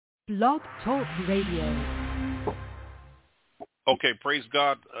Blog Talk Radio. Okay, praise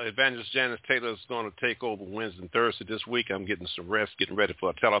God. Evangelist Janice Taylor is going to take over Wednesday and Thursday this week. I'm getting some rest, getting ready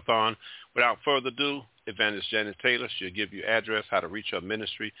for a telethon. Without further ado, Evangelist Janice Taylor, she'll give you address, how to reach her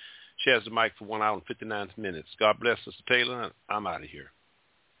ministry. She has the mic for 1 hour and 59 minutes. God bless Sister Taylor, and I'm out of here.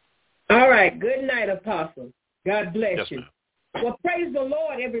 All right. Good night, Apostle. God bless Yes, you. ma'am. Well, praise the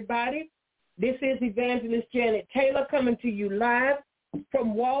Lord, everybody. This is Evangelist Janet Taylor coming to you live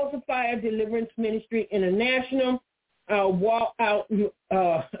from Walls of Fire Deliverance Ministry International. Our web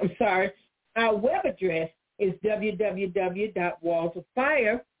address is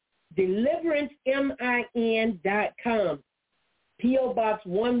www.wallsoffire.deliverancemin.com. P.O. Box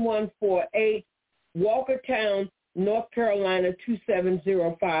 1148, Walkertown, North Carolina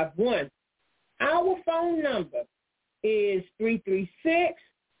 27051. Our phone number is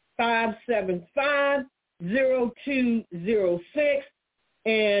 336-575-0206,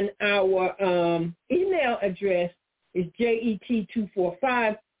 and our email address is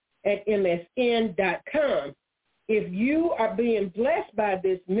jet245@msn.com. If you are being blessed by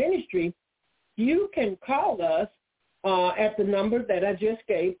this ministry, you can call us at the number that I just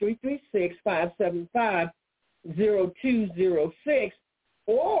gave, 336-575-0206,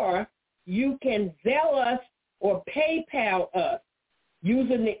 or you can Zelle us or PayPal us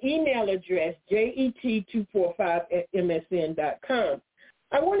using the email address jet245@msn.com.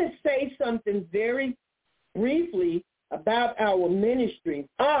 I want to say something very briefly about our ministry,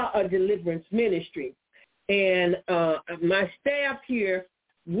 a deliverance ministry. And my staff here,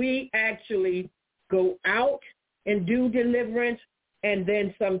 we actually go out and do deliverance, and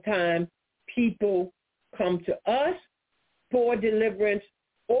then sometimes people come to us for deliverance,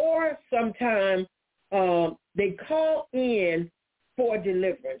 or sometimes they call in for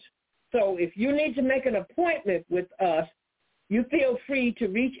deliverance. So if you need to make an appointment with us, you feel free to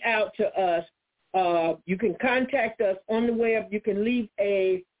reach out to us. You can contact us on the web. You can leave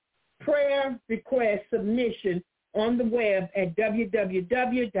a prayer request submission on the web at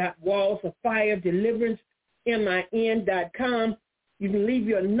www.wallsoffire.deliverancemin.com. You can leave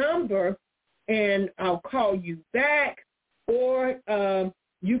your number, and I'll call you back, or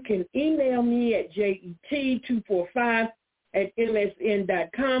you can email me at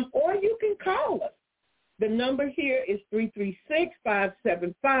jet245@msn.com, or you can call us. The number here is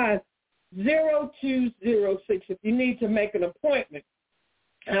 336-575-0206 if you need to make an appointment.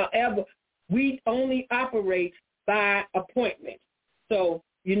 However, we only operate by appointment. So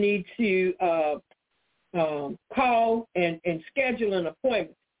you need to call and schedule an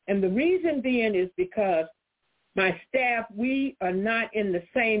appointment. And the reason being is because my staff, we are not in the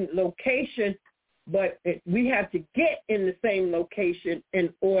same location, but we have to get in the same location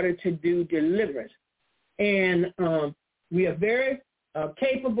in order to do deliverance. And we are very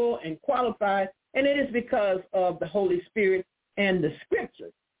capable and qualified, and it is because of the Holy Spirit and the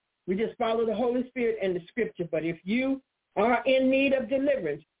Scripture. We just follow the Holy Spirit and the Scripture. But if you are in need of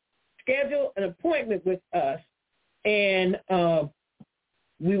deliverance, schedule an appointment with us, and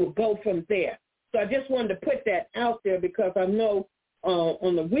we will go from there. So I just wanted to put that out there because I know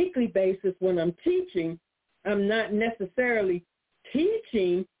on a weekly basis when I'm teaching, I'm not necessarily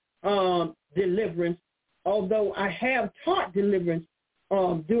teaching deliverance, although I have taught deliverance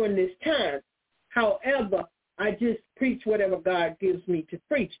during this time. However, I just preach whatever God gives me to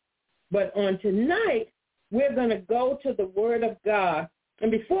preach. But on tonight, we're going to go to the Word of God.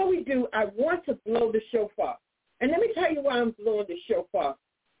 And before we do, I want to blow the shofar. And let me tell you why I'm blowing the shofar.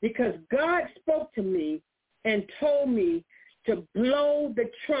 Because God spoke to me and told me to blow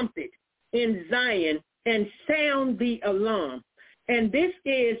the trumpet in Zion and sound the alarm. And this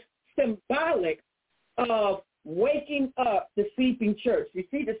is symbolic of waking up the sleeping church. You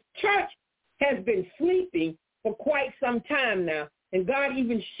see, the church has been sleeping for quite some time now. And God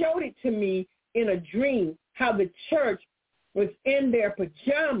even showed it to me in a dream, how the church was in their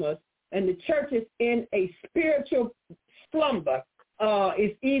pajamas and the church is in a spiritual slumber.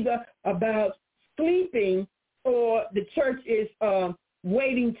 It's either about sleeping or the church is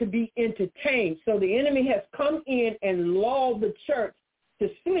waiting to be entertained. So the enemy has come in and lulled the church to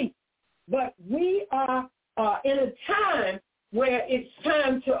sleep. But we are in a time where it's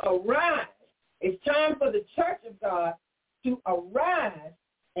time to arise. It's time for the church of God to arise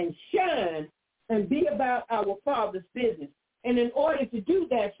and shine and be about our Father's business. And in order to do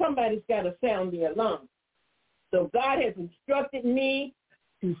that, somebody's got to sound the alarm. So God has instructed me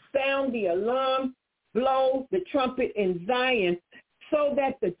to sound the alarm, blow the trumpet in Zion, so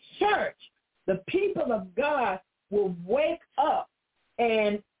that the church, the people of God, will wake up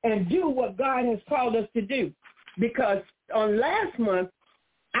and do what God has called us to do. Because on last month,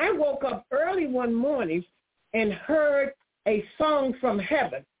 I woke up early one morning and heard a song from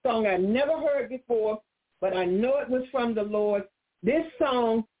heaven, a song I never heard before, but I know it was from the Lord. This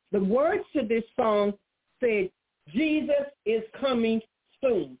song, the words to this song said, Jesus is coming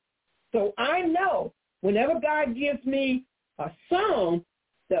soon. So I know whenever God gives me a song,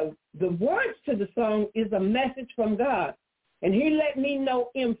 the words to the song is a message from God. And he let me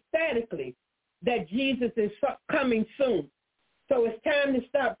know emphatically that Jesus is coming soon. So it's time to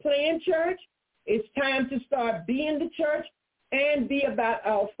start playing church. It's time to start being the church and be about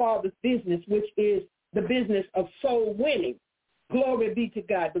our Father's business, which is the business of soul winning. Glory be to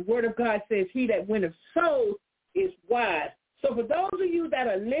God. The word of God says he that winneth souls is wise. So for those of you that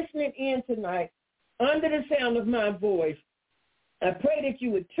are listening in tonight, under the sound of my voice, I pray that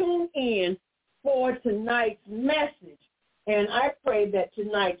you would tune in for tonight's message. And I pray that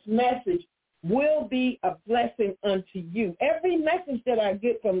tonight's message will be a blessing unto you. Every message that I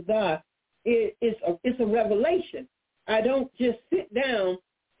get from God is a revelation. I don't just sit down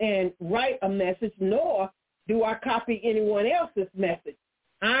and write a message, nor do I copy anyone else's message.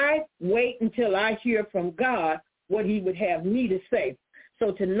 I wait until I hear from God what he would have me to say.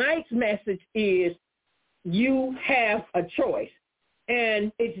 So tonight's message is you have a choice.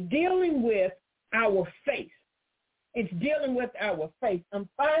 And it's dealing with our faith. It's dealing with our faith. I'm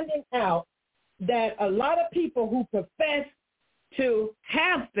finding out that a lot of people who profess to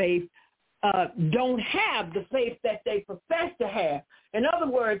have faith don't have the faith that they profess to have. In other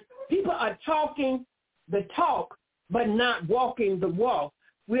words, people are talking the talk, but not walking the walk.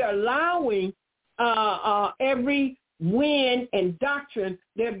 We are allowing every wind and doctrine.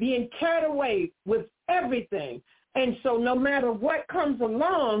 They're being carried away with everything. And so no matter what comes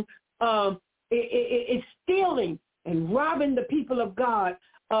along, it's stealing and robbing the people of God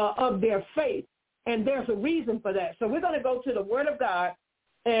of their faith. And there's a reason for that. So we're going to go to the Word of God,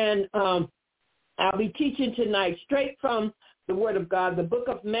 and I'll be teaching tonight straight from the Word of God, the book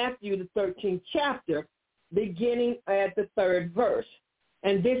of Matthew, the 13th chapter, beginning at the 3rd verse.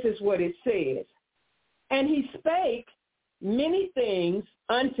 And this is what it says. And he spake many things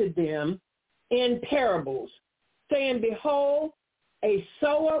unto them in parables, saying, Behold, a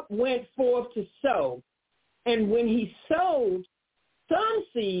sower went forth to sow. And when he sowed, some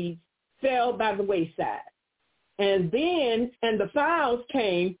seeds fell by the wayside. And the fowls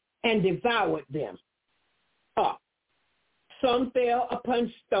came and devoured them up. Some fell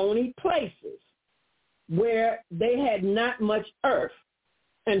upon stony places where they had not much earth.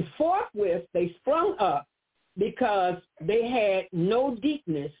 And forthwith they sprung up because they had no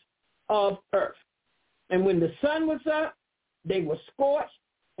deepness of earth. And when the sun was up, they were scorched,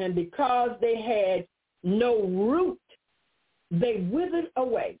 and because they had no root, they withered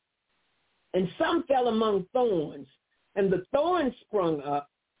away. And some fell among thorns, and the thorns sprung up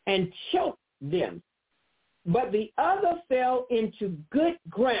and choked them. But the other fell into good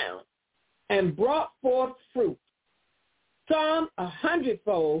ground and brought forth fruit, some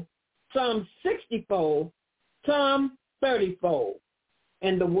 100-fold, some 60-fold, some 30-fold.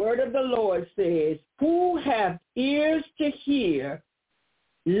 And the word of the Lord says, Who have ears to hear,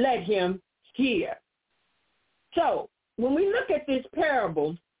 let him hear. So when we look at this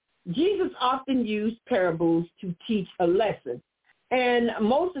parable, Jesus often used parables to teach a lesson. And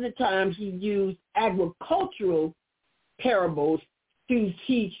most of the time he used agricultural parables to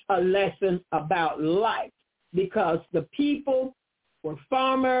teach a lesson about life, because the people were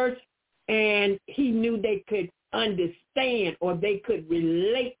farmers and he knew they could understand or they could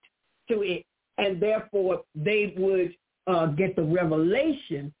relate to it, and therefore they would get the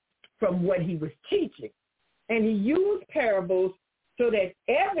revelation from what he was teaching. And he used parables so that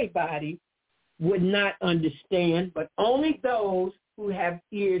everybody would not understand, but only those who have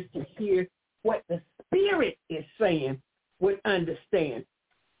ears to hear what the Spirit is saying would understand.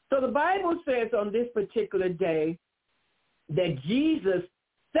 So the Bible says on this particular day that Jesus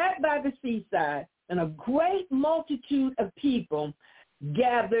sat by the seaside, and a great multitude of people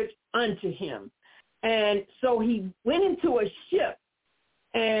gathered unto him. And so he went into a ship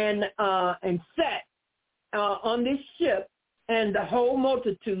and sat on this ship, and the whole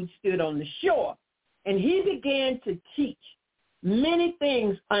multitude stood on the shore. And he began to teach many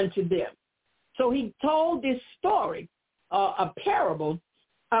things unto them. So he told this story, a parable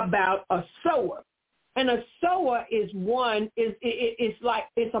about a sower. And a sower is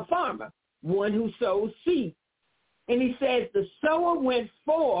it's a farmer, one who sows seed. And he says the sower went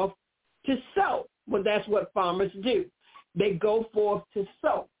forth to sow. Well, that's what farmers do. They go forth to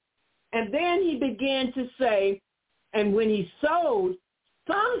sow. And then he began to say, and when he sowed,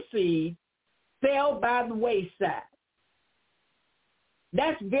 some seed fell by the wayside.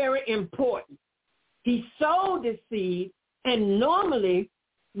 That's very important. He sowed the seed, and normally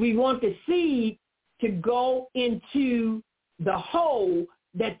we want the seed to go into the hole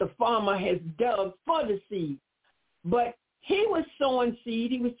that the farmer has dug for the seed. But he was sowing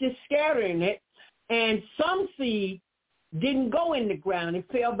seed. He was just scattering it, and some seed didn't go in the ground. It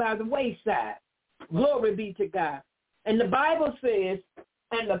fell by the wayside. Glory be to God. And the Bible says,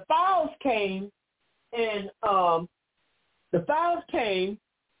 and the fowls came and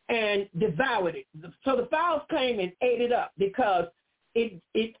devoured it. So the fowls came and ate it up because it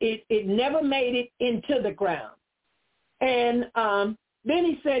never made it into the ground. And then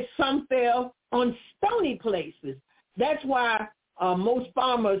he said some fell on stony places. That's why most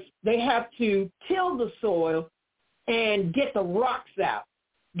farmers, they have to till the soil and get the rocks out,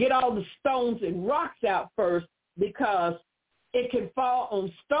 get all the stones and rocks out first, because it can fall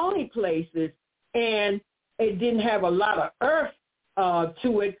on stony places and it didn't have a lot of earth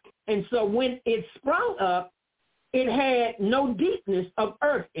to it. And so when it sprung up, it had no deepness of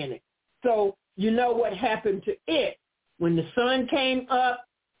earth in it. So you know what happened to it. When the sun came up,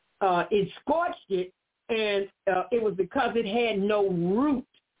 it scorched it, and it was because it had no root.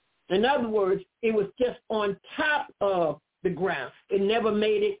 In other words, it was just on top of the ground. It never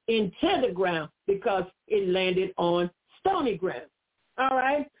made it into the ground because it landed on stony ground. All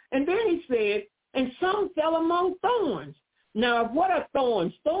right? And then he said, and some fell among thorns. Now, what are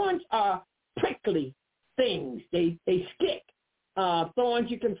thorns? Thorns are prickly things. They stick.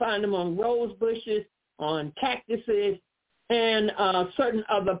 Thorns, you can find them on rose bushes, on cactuses, and certain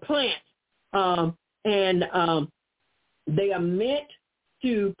other plants. They are meant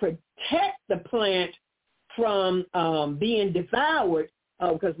to protect the plant from being devoured,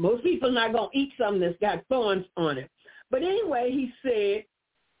 because most people are not going to eat something that's got thorns on it. But anyway, he said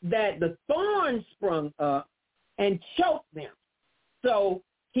that the thorns sprung up and choked them. So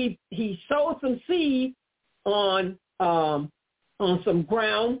he sowed some seed on some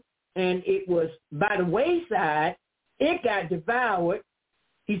ground, and it was by the wayside. It got devoured.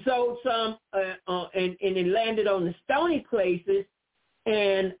 He sowed some, and it landed on the stony places,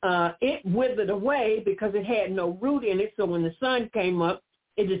 and it withered away because it had no root in it. So when the sun came up,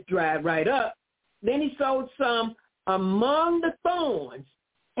 it just dried right up. Then he sowed some among the thorns,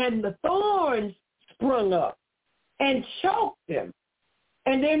 and the thorns sprung up and choked them.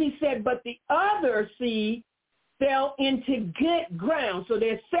 And then he said, but the other seed fell into good ground. So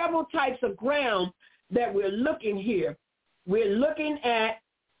there's several types of ground that we're looking here. We're looking at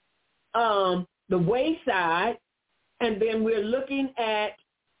the wayside, and then we're looking at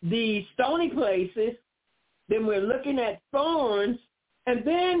the stony places, then we're looking at thorns, and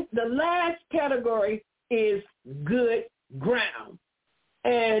then the last category is good ground.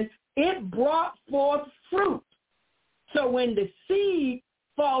 And it brought forth fruit. So when the seed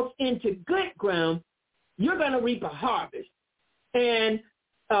falls into good ground, you're going to reap a harvest. And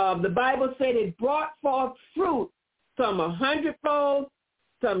the Bible said it brought forth fruit, some 100-fold,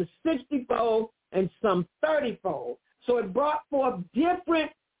 some 60-fold, and some 30-fold. So it brought forth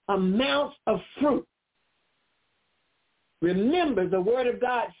different amounts of fruit. Remember, the word of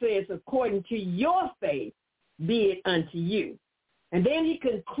God says, according to your faith, be it unto you. And then he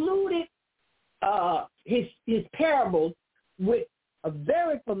concluded his parable with a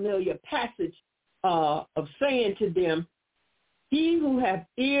very familiar passage of saying to them, he who hath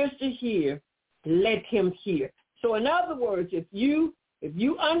ears to hear, let him hear. So in other words, if you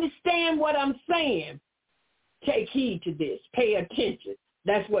understand what I'm saying, take heed to this. Pay attention.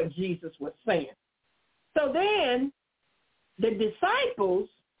 That's what Jesus was saying. So then the disciples,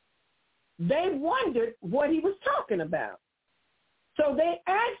 they wondered what he was talking about. So they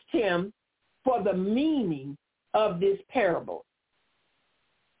asked him for the meaning of this parable.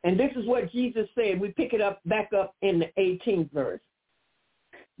 And this is what Jesus said. We pick it up back up in the 18th verse.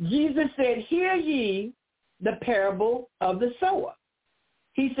 Jesus said, hear ye the parable of the sower.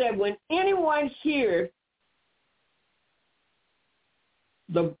 He said, when anyone hears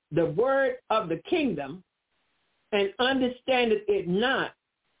the word of the kingdom and understandeth it not,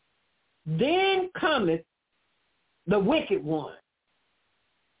 then cometh the wicked one,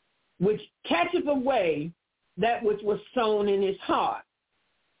 which catcheth away that which was sown in his heart.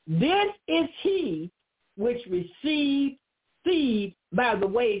 This is he which received seed by the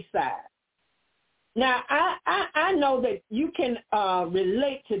wayside. Now, I know that you can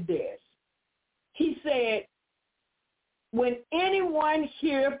relate to this. He said, when anyone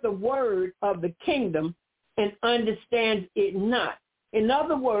heareth the word of the kingdom and understands it not. In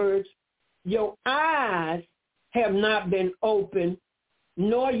other words, your eyes have not been opened,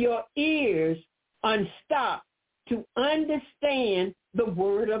 nor your ears unstopped to understand the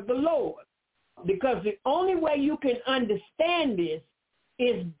word of the Lord. Because the only way you can understand this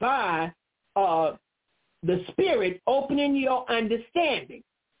is by the Spirit opening your understanding.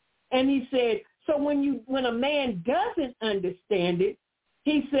 And he said, so when a man doesn't understand it,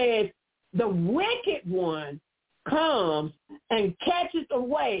 he says, the wicked one comes and catches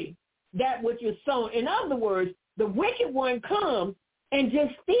away that which is sown. In other words, the wicked one comes and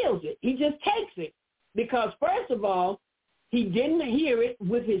just steals it. He just takes it. Because first of all, he didn't hear it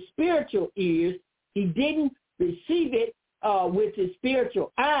with his spiritual ears. He didn't receive it with his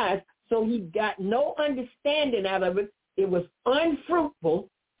spiritual eyes. So he got no understanding out of it. It was unfruitful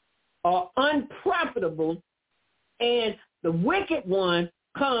or unprofitable. And the wicked one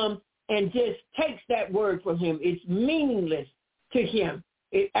comes and just takes that word from him. It's meaningless to him.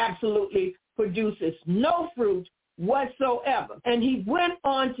 It absolutely produces no fruit whatsoever. And he went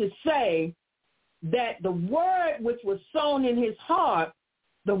on to say that the word which was sown in his heart,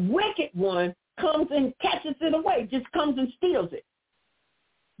 the wicked one comes and catches it away, just comes and steals it,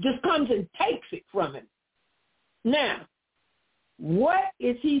 just comes and takes it from him. Now, what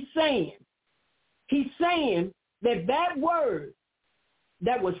is he saying? He's saying that that word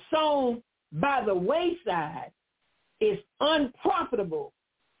that was sown by the wayside is unprofitable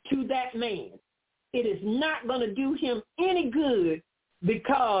to that man. It is not going to do him any good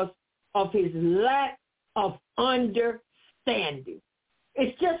because of his lack of understanding.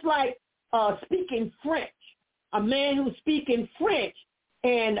 It's just like speaking French. A man who's speaking French,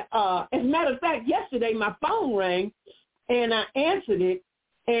 and as a matter of fact, yesterday my phone rang, and I answered it,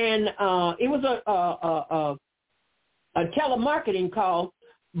 and it was a telemarketing call,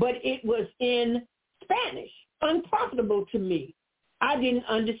 but it was in Spanish, unprofitable to me. I didn't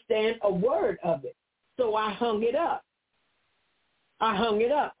understand a word of it, so I hung it up. I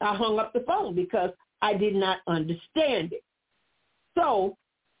hung up the phone because I did not understand it. So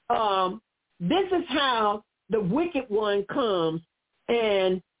this is how the wicked one comes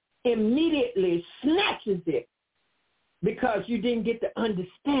and immediately snatches it because you didn't get the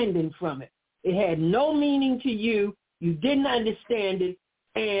understanding from it. It had no meaning to you. You didn't understand it,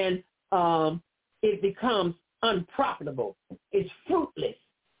 and it becomes unprofitable. It's fruitless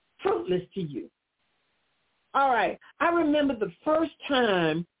to you. All right. I remember the first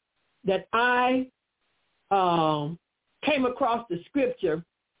time that I came across the scripture,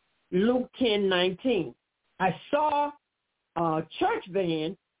 Luke 10:19. I saw a church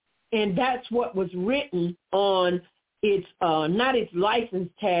van, and that's what was written on its, not its license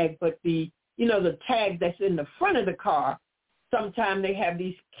tag, but the tag that's in the front of the car. Sometimes they have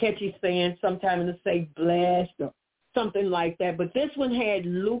these catchy sayings. Sometimes they say blessed or something like that. But this one had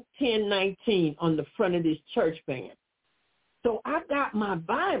Luke 10:19 on the front of this church van. So I got my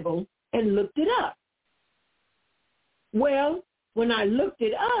Bible and looked it up. Well, when I looked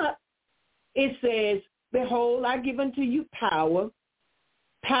it up, it says, behold, I give unto you power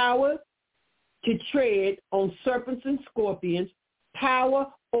to tread on serpents and scorpions,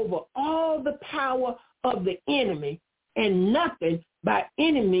 power over all the power of the enemy, and nothing by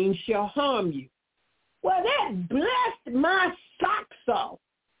any means shall harm you. Well, that blessed my socks off.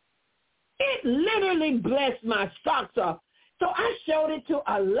 It literally blessed my socks off. So I showed it to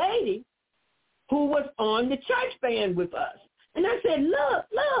a lady who was on the church band with us. And I said,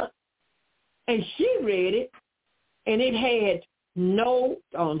 look. And she read it, and it had no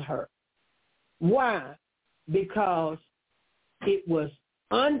on her. Why? Because it was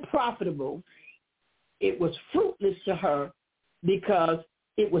unprofitable. It was fruitless to her because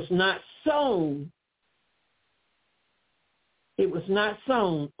it was not sown. It was not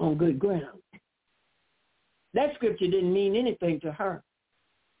sown on good ground. That scripture didn't mean anything to her,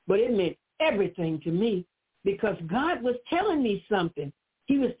 but it meant everything to me because God was telling me something.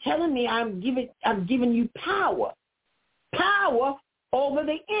 He was telling me I'm giving you power over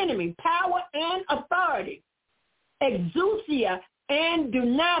the enemy, power and authority, exousia and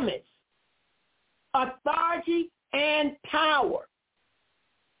dunamis, authority and power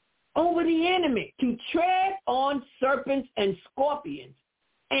over the enemy to tread on serpents and scorpions,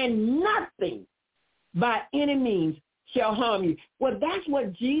 and nothing by any means shall harm you. Well, that's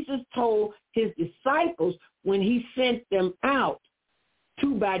what Jesus told his disciples when he sent them out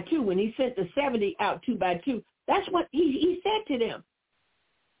 2 by 2, when he sent the 70 out 2 by 2. That's what he said to them.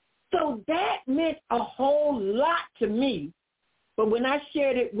 So that meant a whole lot to me. But when I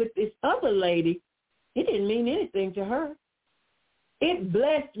shared it with this other lady, it didn't mean anything to her. It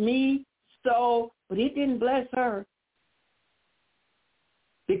blessed me so, but it didn't bless her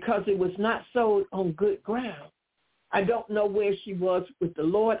because it was not sowed on good ground. I don't know where she was with the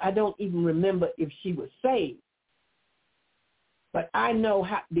Lord. I don't even remember if she was saved. but I know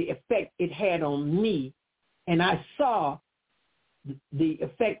the effect it had on me, and I saw the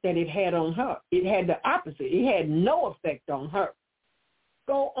effect that it had on her. It had the opposite. It had no effect on her.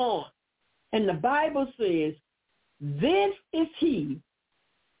 Go on. And the Bible says, this is he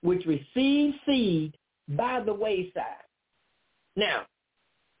which receives seed by the wayside. Now,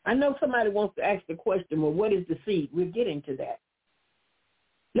 I know somebody wants to ask the question, well, what is the seed? We're getting to that.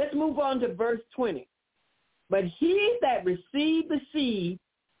 Let's move on to verse 20. But he that received the seed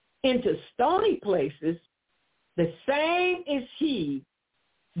into stony places, the same is he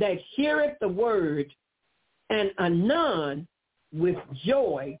that heareth the word, and anon with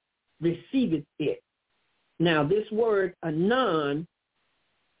joy receiveth it. Now, this word anon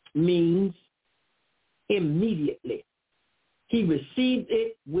means immediately. He received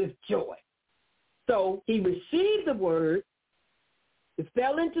it with joy. So he received the word, it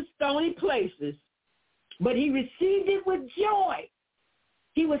fell into stony places, but he received it with joy.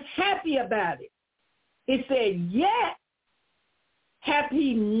 He was happy about it. It said, yet hath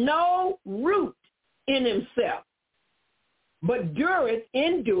he no root in himself, but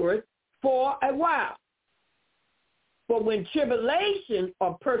endureth for a while. For when tribulation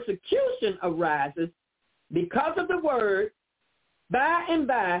or persecution arises because of the word, by and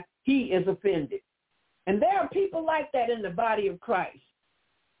by he is offended. And there are people like that in the body of Christ.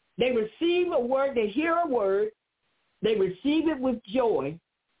 They receive a word, they hear a word, they receive it with joy,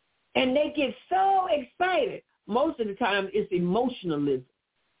 and they get so excited. Most of the time it's emotionalism.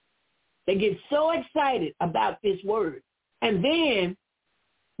 They get so excited about this word. And then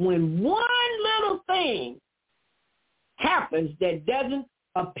when one little thing happens that doesn't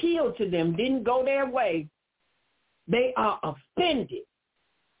appeal to them, didn't go their way, they are offended.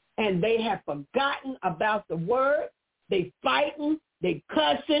 And they have forgotten about the word. They fighting, they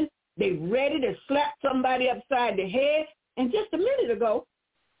cussing, they ready to slap somebody upside the head. And just a minute ago,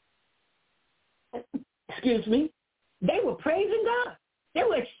 they were praising God. They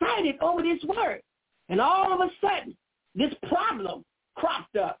were excited over this word. And all of a sudden, this problem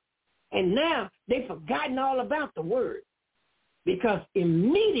cropped up. And now they've forgotten all about the word, because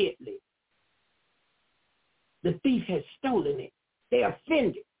immediately the thief has stolen it. They're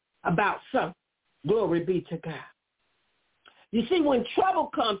offended about something. Glory be to God. You see, when trouble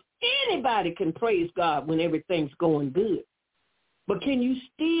comes, anybody can praise God when everything's going good. But can you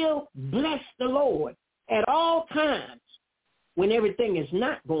still bless the Lord at all times when everything is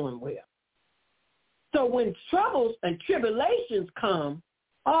not going well? So when troubles and tribulations come,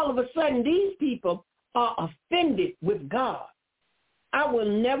 all of a sudden these people are offended with God. I will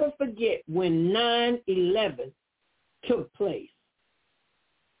never forget when 9/11 took place.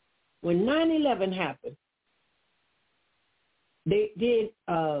 When 9/11 happened, they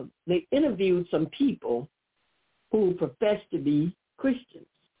interviewed some people who professed to be Christians.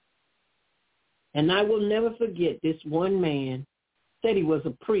 And I will never forget, this one man said he was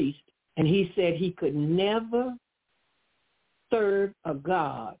a priest, and he said he could never serve a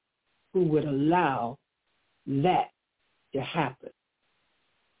God who would allow that to happen.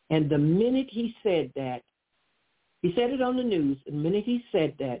 And the minute he said that, he said it on the news, the minute he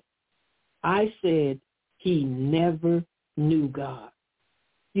said that, I said he never knew God.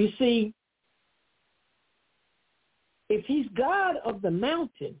 You see, if he's God of the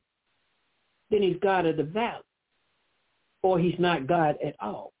mountain, then he's God of the valley, or he's not God at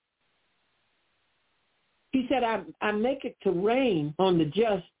all. He said, I make it to rain on the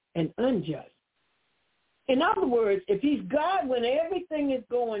just and unjust. In other words, if he's God when everything is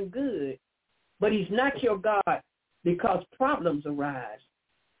going good, but he's not your God because problems arise,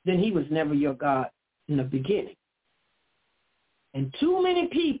 then he was never your God in the beginning. And too many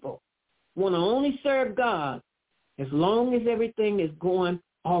people want to only serve God as long as everything is going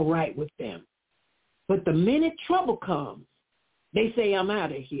all right with them. But the minute trouble comes, they say, I'm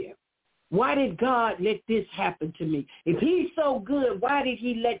out of here. Why did God let this happen to me? If he's so good, why did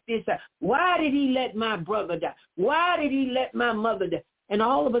he let this happen? Why did he let my brother die? Why did he let my mother die? And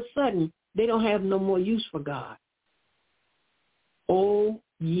all of a sudden, they don't have no more use for God. O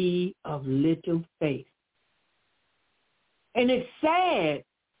ye of little faith. And it's sad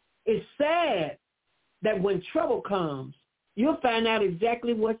that when trouble comes, you'll find out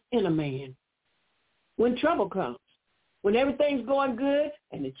exactly what's in a man. When trouble comes, when everything's going good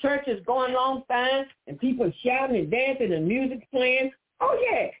and the church is going along fine and people are shouting and dancing and music's playing, oh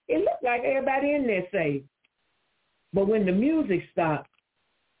yeah, it looks like everybody in there saved. But when the music stops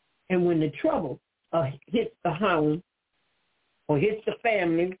and when the trouble hits the home or hits the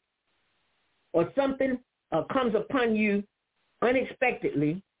family or something comes upon you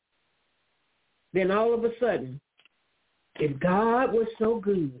unexpectedly, then all of a sudden If God was so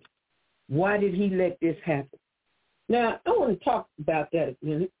good, why did he let this happen? Now, I want to talk about that a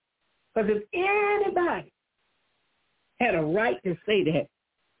minute. Because if anybody had a right to say that,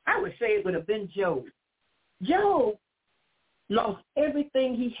 I would say it would have been Job. Job lost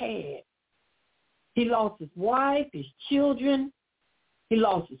everything he had. He lost his wife, his children. He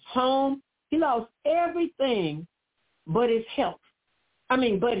lost his home. He lost everything but his health.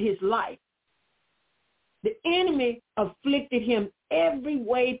 But his life. The enemy afflicted him every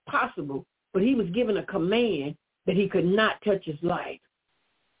way possible, but he was given a command that he could not touch his life.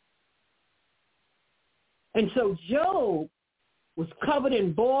 And so Job was covered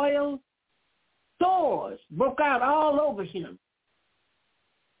in boils, sores broke out all over him.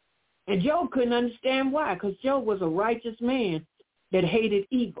 And Job couldn't understand why, because Job was a righteous man that hated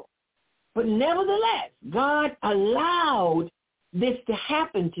evil. But nevertheless, God allowed this to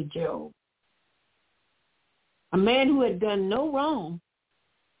happen to Job. A man who had done no wrong,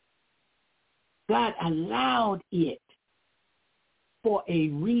 God allowed it for a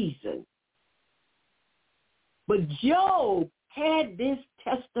reason. But Job had this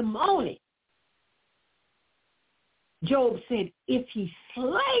testimony. Job said, if he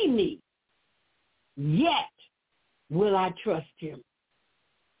slay me, yet will I trust him.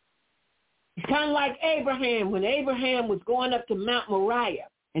 It's kind of like Abraham. When Abraham was going up to Mount Moriah,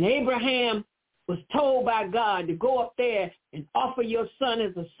 and Abraham was told by God to go up there and offer your son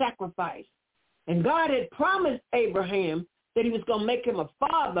as a sacrifice. And God had promised Abraham that he was going to make him a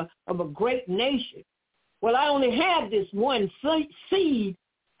father of a great nation. Well, I only have this one seed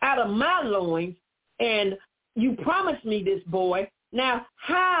out of my loins, and you promised me this boy. Now,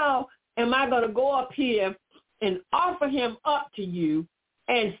 how am I going to go up here and offer him up to you,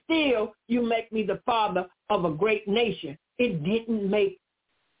 and still you make me the father of a great nation? It didn't make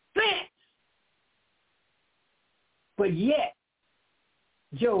sense. But yet,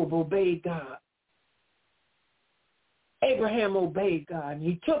 Job obeyed God. Abraham obeyed God. And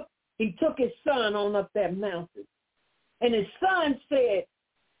he took his son on up that mountain. And his son said,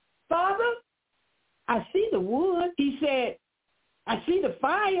 Father, I see the wood. He said, I see the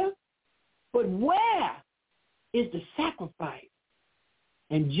fire, but where is the sacrifice?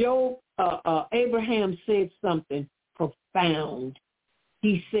 And Abraham said something profound.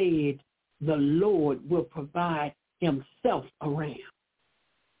 He said, the Lord will provide himself a ram.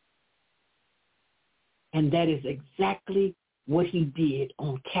 And that is exactly what he did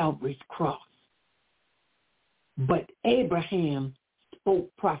on Calvary's cross. But Abraham spoke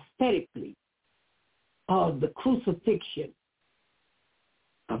prophetically of the crucifixion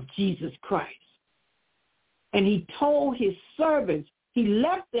of Jesus Christ. And he told his servants, he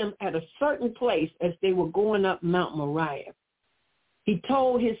left them at a certain place as they were going up Mount Moriah. He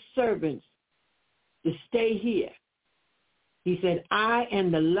told his servants to stay here. He said, I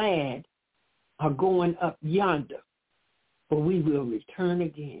and the lad are going up yonder, for we will return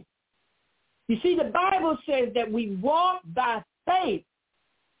again. You see, the Bible says that we walk by faith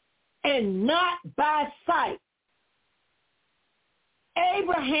and not by sight.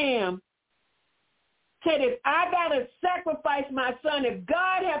 Abraham said, if I got to sacrifice my son, if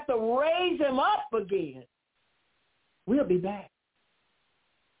God has to raise him up again, we'll be back.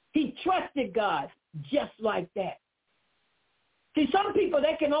 He trusted God just like that. See, some people,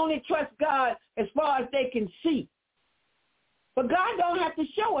 they can only trust God as far as they can see. But God don't have to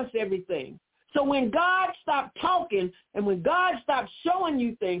show us everything. So when God stopped talking and when God stopped showing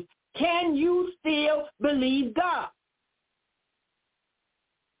you things, can you still believe God?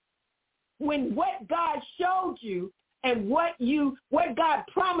 When what God showed you and what God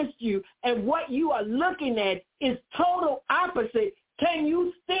promised you and what you are looking at is total opposite, can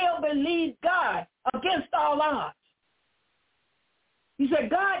you still believe God against all odds? He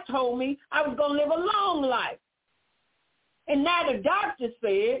said, God told me I was going to live a long life. And now the doctor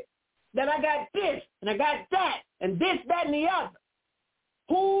said that I got this and I got that and this, that, and the other.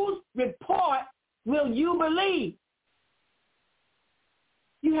 Whose report will you believe?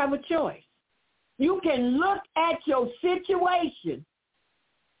 You have a choice. You can look at your situation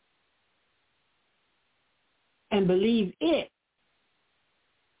and believe it,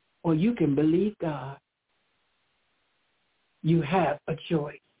 or you can believe God. You have a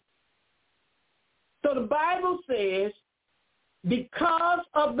choice. So the Bible says, because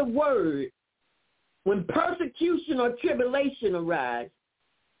of the word, when persecution or tribulation arise,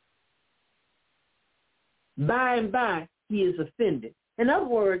 by and by he is offended. In other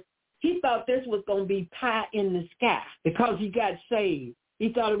words, he thought this was going to be pie in the sky because he got saved.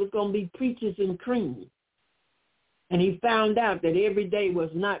 He thought it was going to be peaches and cream. And he found out that every day was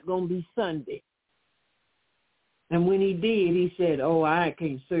not going to be Sunday. And when he did, he said, oh, I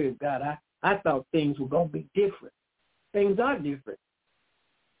can't serve God. I thought things were going to be different. Things are different.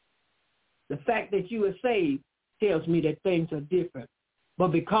 The fact that you are saved tells me that things are different.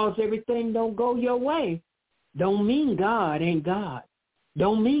 But because everything don't go your way, don't mean God ain't God.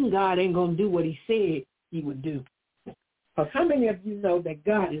 Don't mean God ain't going to do what he said he would do. Because how many of you know that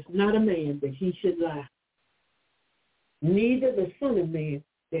God is not a man that he should lie? Neither the Son of Man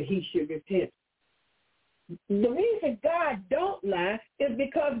that he should repent. The reason God don't lie is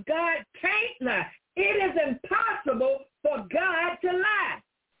because God can't lie. It is impossible for God to lie.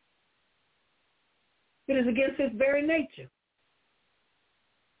 It is against his very nature.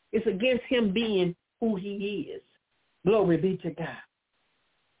 It's against him being who he is. Glory be to God.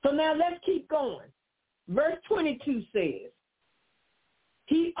 So now let's keep going. Verse 22 says,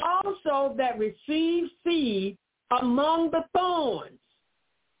 he also that receives seed among the thorns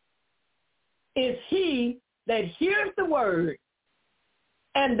is he that hears the word,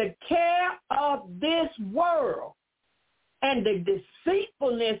 and the care of this world and the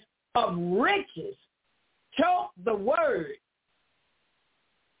deceitfulness of riches choke the word,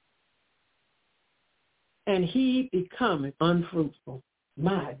 and he becometh unfruitful.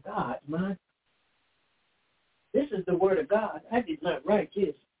 My God, my. This is the word of God. I did not write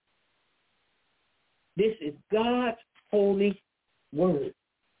this. This is God's holy word.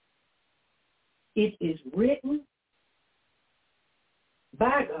 It is written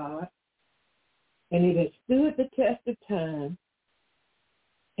by God, and it has stood the test of time,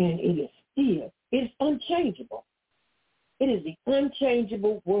 and it is still, it's unchangeable. It is the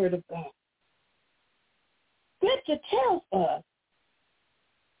unchangeable word of God. Scripture tells us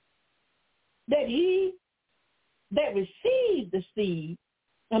that he that received the seed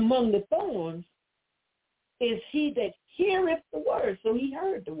among the thorns is he that heareth the word. So he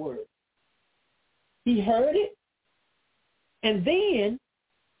heard the word. He heard it, and then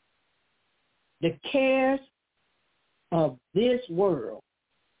the cares of this world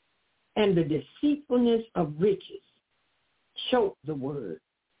and the deceitfulness of riches choke the word,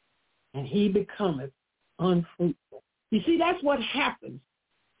 and he becometh unfruitful. You see, that's what happens.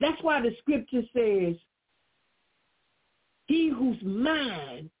 That's why the scripture says, he whose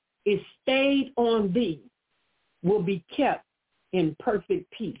mind is stayed on thee will be kept in perfect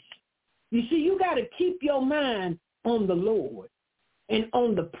peace. You see, you got to keep your mind on the Lord and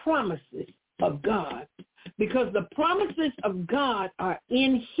on the promises of God, because the promises of God are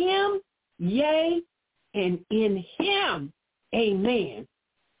in him, yea, and in him, amen.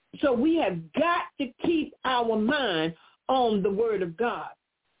 So we have got to keep our mind on the word of God.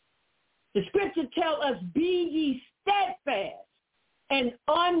 The scripture tells us, be ye steadfast and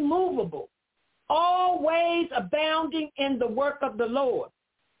unmovable, always abounding in the work of the Lord.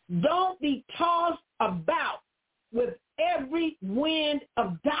 Don't be tossed about with every wind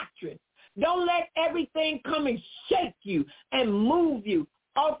of doctrine. Don't let everything come and shake you and move you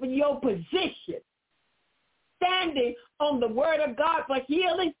off of your position. Standing on the word of God for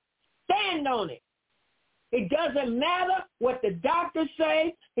healing, stand on it. It doesn't matter what the doctors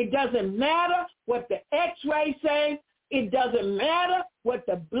say. It doesn't matter what the x-ray say. It doesn't matter what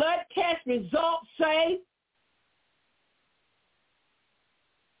the blood test results say.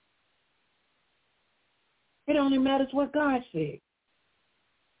 It only matters what God said.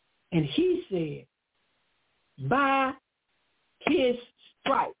 And he said, by his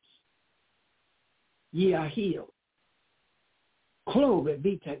stripes ye are healed. Glory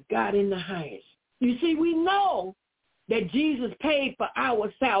be to God in the highest. You see, we know that Jesus paid for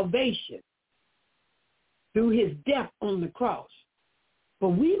our salvation through his death on the cross. But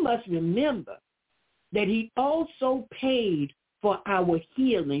we must remember that he also paid for our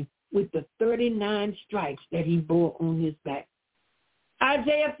healing with the 39 stripes that he bore on his back.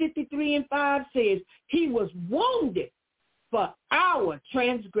 Isaiah 53:5 says, he was wounded for our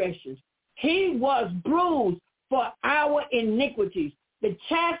transgressions. He was bruised for our iniquities. The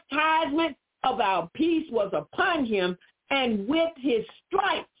chastisement of our peace was upon him, and with his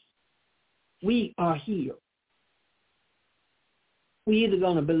stripes we are healed. We're either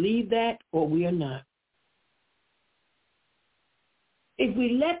going to believe that or we are not. If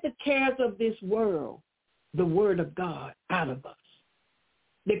we let the cares of this world, the word of God, out of us,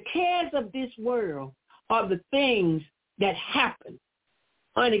 the cares of this world are the things that happen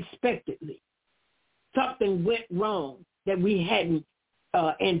unexpectedly. Something went wrong that we hadn't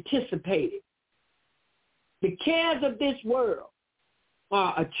anticipated. The cares of this world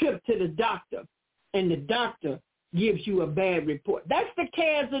are a trip to the doctor, and the doctor gives you a bad report. That's the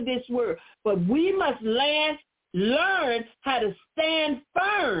cares of this world. But we must learn how to stand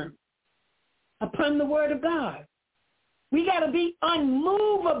firm upon the word of God. We got to be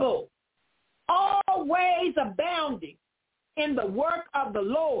unmovable, always abounding in the work of the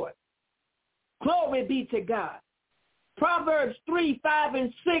Lord. Glory be to God. Proverbs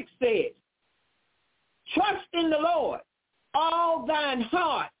 3:5-6 says, trust in the Lord all thine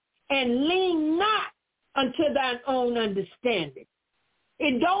heart, and lean not unto thine own understanding.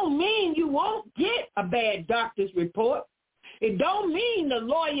 It don't mean you won't get a bad doctor's report. It don't mean the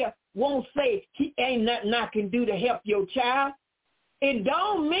lawyer won't say he ain't nothing I can do to help your child. It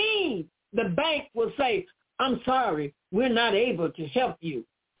don't mean the bank will say, I'm sorry, we're not able to help you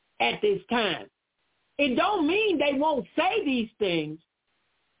at this time. It don't mean they won't say these things.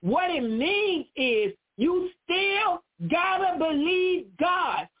 What it means is you still gotta believe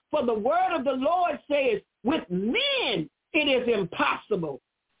God. For the word of the Lord says, with men it is impossible,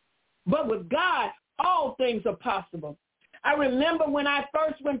 but with God all things are possible. I remember when I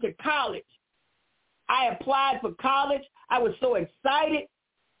first went to college, I applied for college. I was so excited,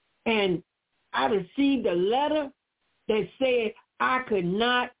 and I received a letter that said I could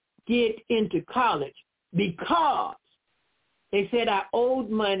not get into college because they said I owed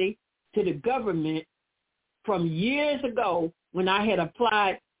money to the government from years ago when I had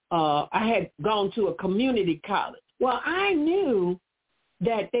applied. I had gone to a community college. Well, I knew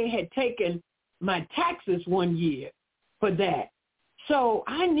that they had taken my taxes one year for that. So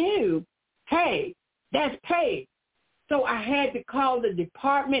I knew, hey, that's paid. So I had to call the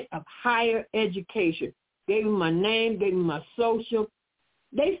Department of Higher Education. Gave them my name, gave them my social.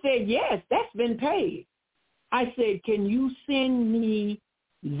 They said, yes, that's been paid. I said, can you send me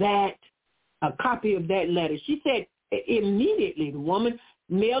a copy of that letter? She said, immediately. The woman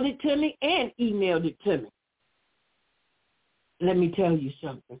mailed it to me and emailed it to me. Let me tell you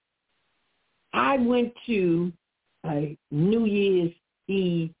something. I went to a New Year's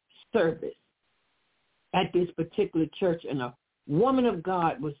Eve service at this particular church, and a woman of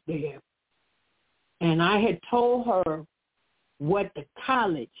God was there. And I had told her what the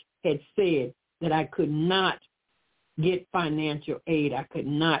college had said, that I could not get financial aid. I could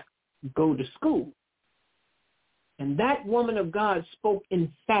not go to school. And that woman of God spoke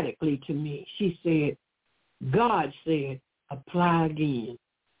emphatically to me. She said, God said, apply again.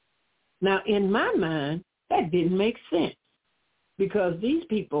 Now, in my mind, that didn't make sense, because these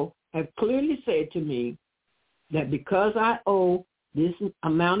people have clearly said to me that because I owe this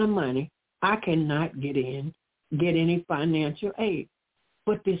amount of money, I cannot get any financial aid.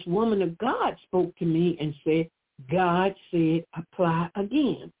 But this woman of God spoke to me and said, God said, apply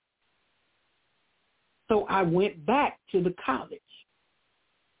again. So I went back to the college.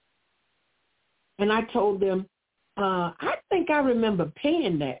 And I told them, I think I remember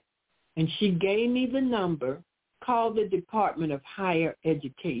paying that. And she gave me the number, called the Department of Higher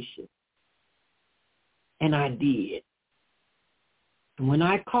Education. And I did. And when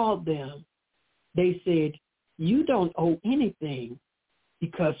I called them, they said, you don't owe anything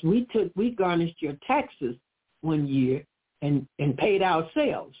because we garnished your taxes one year and paid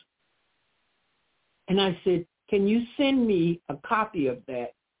ourselves. And I said, can you send me a copy of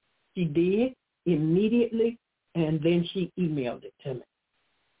that? She did immediately, and then she emailed it to me.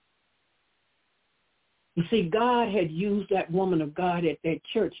 You see, God had used that woman of God at that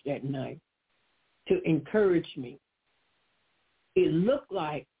church that night to encourage me. It looked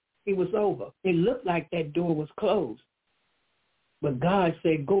like it was over. It looked like that door was closed. But God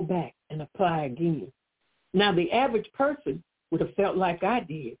said, go back and apply again. Now, the average person would have felt like I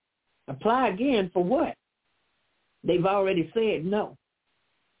did. Apply again for what? They've already said no.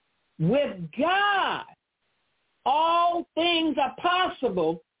 With God, all things are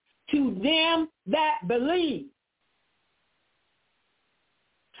possible to them that believe.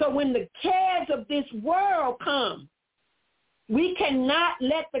 So when the cares of this world come, we cannot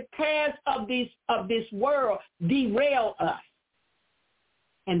let the cares of this world derail us.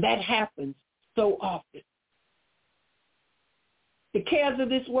 And that happens so often. The cares of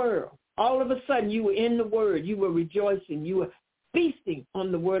this world. All of a sudden, you were in the Word. You were rejoicing. You were feasting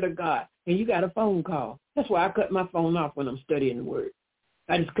on the Word of God. And you got a phone call. That's why I cut my phone off when I'm studying the Word.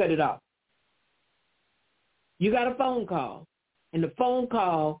 I just cut it off. You got a phone call. And the phone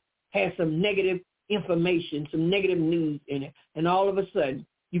call has some negative information, some negative news in it. And all of a sudden,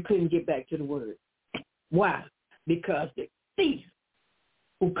 you couldn't get back to the Word. Why? Because the thief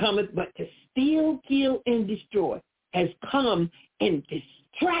who cometh but to steal, kill, and destroy has come and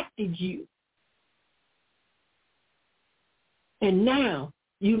distracted you. And now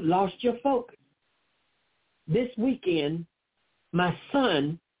you lost your focus. This weekend, my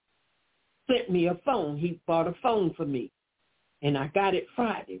son sent me a phone. He bought a phone for me, and I got it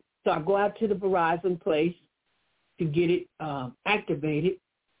Friday. So I go out to the Verizon place, to get it activated,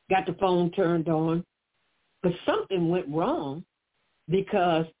 got the phone turned on, but something went wrong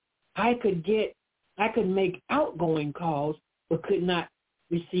because I could make outgoing calls but could not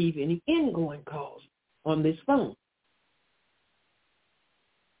receive any ingoing calls on this phone.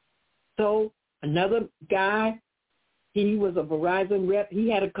 So another guy, he was a Verizon rep. He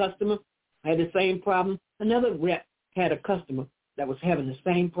had a customer, had the same problem. Another rep had a customer that was having the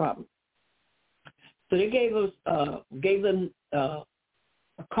same problem. So they gave them a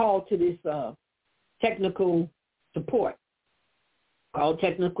call to this technical support. Called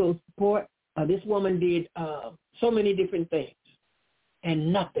technical support. This woman did so many different things,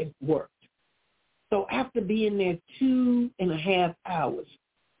 and nothing worked. So after being there 2.5 hours,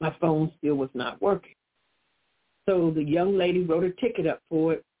 my phone still was not working. So the young lady wrote a ticket up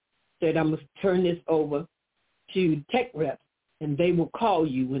for it, said, I must turn this over to tech reps, and they will call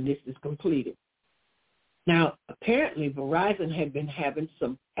you when this is completed. Now, apparently, Verizon had been having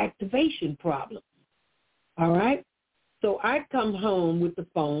some activation problems, all right? So I come home with the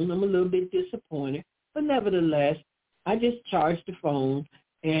phone. I'm a little bit disappointed, but nevertheless, I just charged the phone,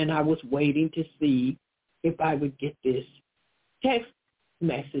 and I was waiting to see if I would get this text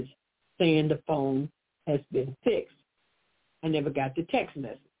message saying the phone has been fixed. I never got the text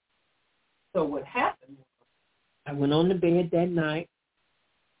message. So what happened was I went on the bed that night,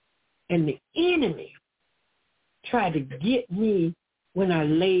 and the enemy tried to get me when I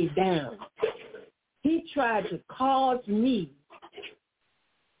laid down. He tried to cause me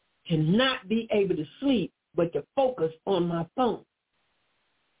to not be able to sleep, but to focus on my phone.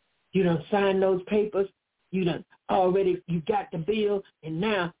 You done signed those papers. You got the bill, and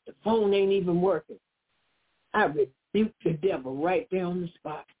now the phone ain't even working. I rebuked the devil right there on the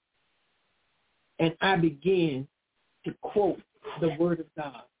spot. And I began to quote the word of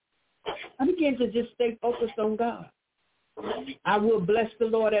God. I began to just stay focused on God. I will bless the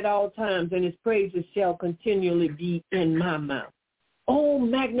Lord at all times, and his praises shall continually be in my mouth. Oh,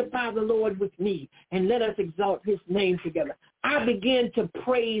 magnify the Lord with me, and let us exalt his name together. I began to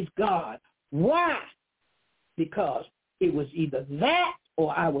praise God. Why? Because it was either that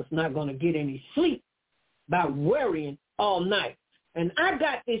or I was not going to get any sleep by worrying all night. And I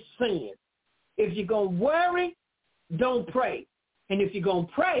got this saying, if you're going to worry, don't pray. And if you're going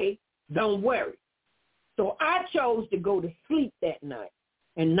to pray, don't worry. So I chose to go to sleep that night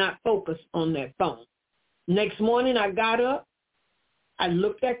and not focus on that phone. Next morning, I got up. I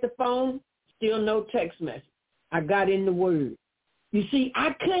looked at the phone, still no text message. I got in the Word. You see,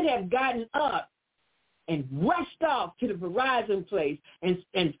 I could have gotten up and rushed off to the Verizon place and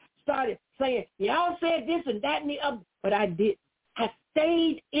started saying, y'all said this and that and the other, but I didn't. I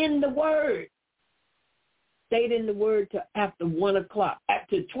stayed in the Word. Stayed in the Word till after 1 o'clock,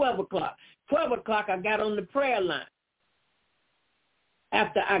 after 12 o'clock. 12 o'clock, I got on the prayer line.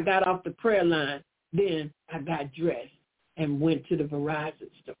 After I got off the prayer line, then I got dressed and went to the Verizon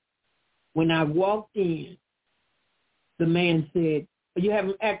store. When I walked in, the man said, are you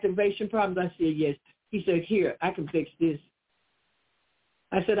having activation problems? I said, yes. He said, here, I can fix this.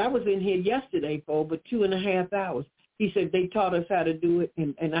 I said, I was in here yesterday for over 2.5 hours. He said, they taught us how to do it,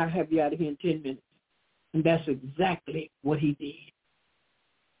 and I'll have you out of here in 10 minutes. And that's exactly what he did.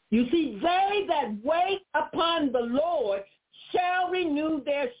 You see, they that wait upon the Lord shall renew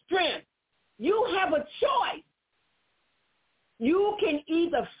their strength. You have a choice. You can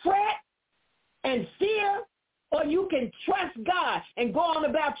either fret and fear, or you can trust God and go on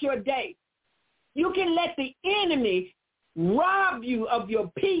about your day. You can let the enemy rob you of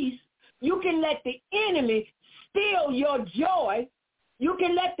your peace. You can let the enemy steal your joy. You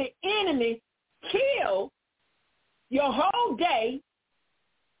can let the enemy kill your whole day,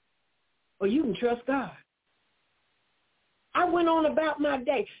 or you can trust God. I went on about my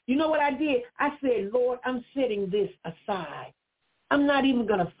day. You know what I did? I said, Lord, I'm setting this aside. I'm not even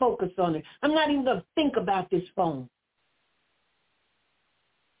going to focus on it. I'm not even going to think about this phone.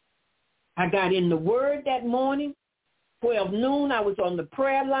 I got in the Word that morning. 12 noon, I was on the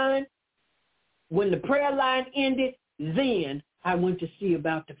prayer line. When the prayer line ended, then I went to see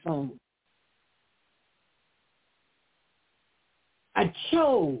about the phone. I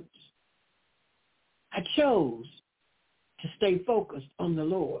chose to stay focused on the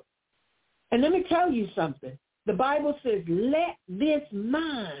Lord. And let me tell you something. The Bible says, let this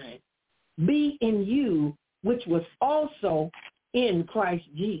mind be in you, which was also in Christ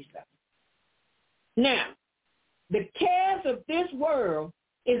Jesus. Now, the cares of this world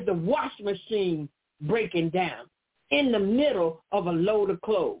is the wash machine breaking down in the middle of a load of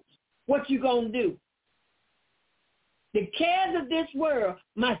clothes. What you going to do? The cares of this world,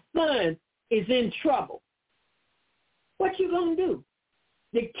 my son is in trouble. What you going to do?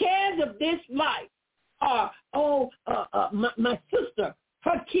 The cares of this life are, my sister,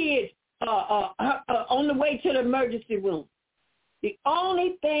 her kids on the way to the emergency room. The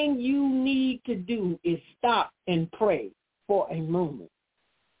only thing you need to do is stop and pray for a moment.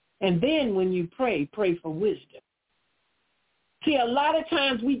 And then when you pray for wisdom. See, a lot of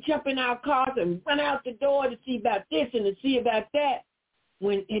times we jump in our cars and run out the door to see about this and to see about that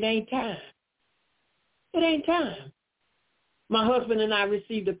when it ain't time. It ain't time. My husband and I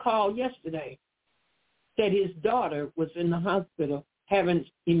received a call yesterday that his daughter was in the hospital having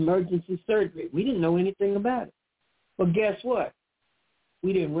emergency surgery. We didn't know anything about it. But guess what?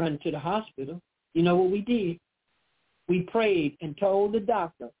 We didn't run to the hospital. You know what we did? We prayed and told the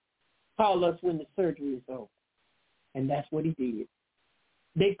doctor, call us when the surgery is over. And that's what he did.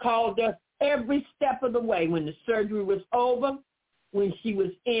 They called us every step of the way when the surgery was over, when she was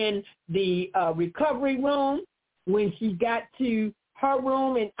in the recovery room, when she got to her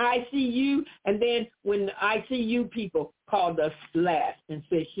room in ICU, and then when the ICU people called us last and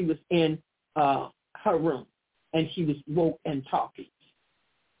said she was in her room and she was woke and talking.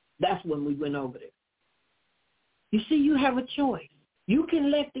 That's when we went over there. You see, you have a choice. You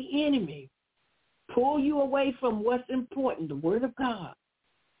can let the enemy pull you away from what's important, the Word of God.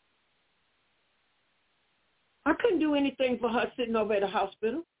 I couldn't do anything for her sitting over at the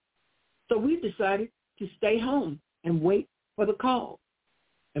hospital, so we decided to stay home and wait for the call.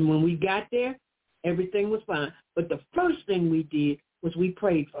 And when we got there, everything was fine. But the first thing we did was we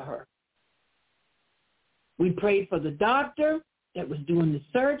prayed for her. We prayed for the doctor that was doing the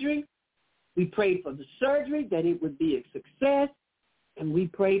surgery. We prayed for the surgery, that it would be a success. And we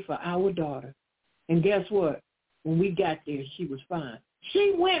prayed for our daughter. And guess what? When we got there, she was fine.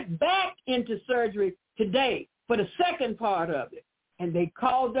 She went back into surgery today for the second part of it. And they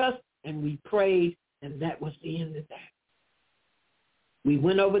called us, and we prayed, and that was the end of that. We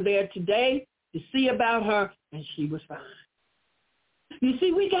went over there today to see about her, and she was fine. You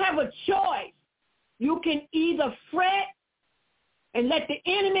see, we can have a choice. You can either fret and let the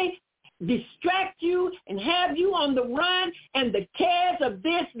enemy distract you and have you on the run, and the cares of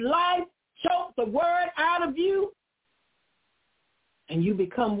this life choke the word out of you, and you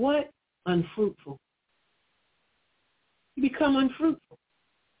become what? Unfruitful. You become unfruitful.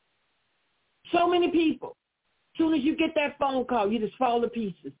 So many people, as soon as you get that phone call, you just fall to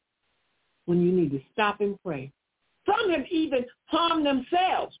pieces when you need to stop and pray. Some have even harmed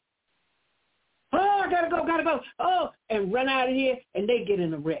themselves. Oh, I gotta go. Oh, and run out of here, and they get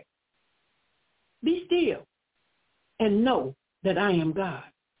in a wreck. Be still and know that I am God.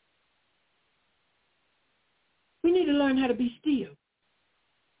 We need to learn how to be still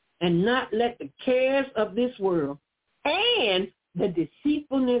and not let the cares of this world and the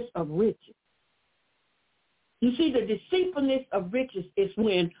deceitfulness of riches. You see, the deceitfulness of riches is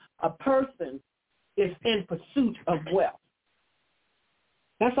when a person is in pursuit of wealth.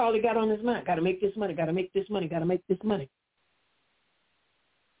 That's all he got on his mind. Got to make this money, got to make this money, got to make this money.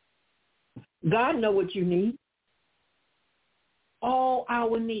 God knows what you need. All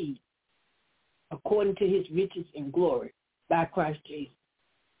our needs, according to his riches and glory by Christ Jesus.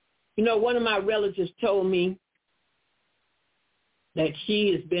 You know, one of my relatives told me that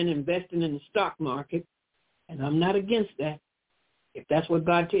she has been investing in the stock market, and I'm not against that. If that's what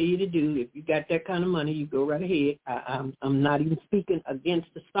God tell you to do, if you got that kind of money, you go right ahead. I'm not even speaking against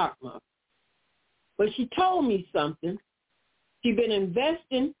the stock market. But she told me something. She's been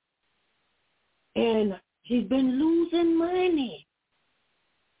investing, and she's been losing money.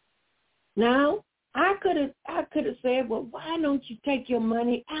 Now, I could have said, well, why don't you take your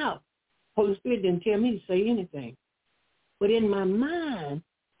money out? Holy Spirit didn't tell me to say anything. But in my mind,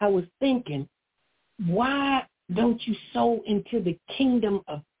 I was thinking, why don't you sow into the kingdom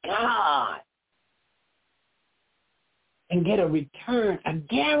of God and get a return, a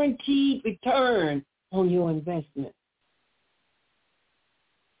guaranteed return on your investment?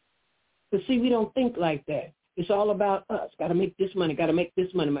 But see, we don't think like that. It's all about us. Got to make this money, got to make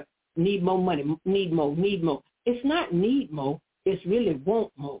this money. Need more money, need more. It's not need more. It's really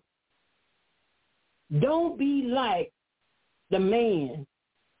want more. Don't be like the man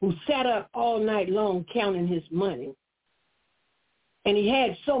who sat up all night long counting his money. And he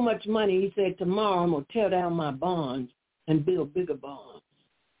had so much money, he said, tomorrow I'm going to tear down my bonds and build bigger bonds.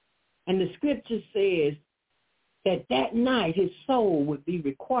 And the scripture says that night his soul would be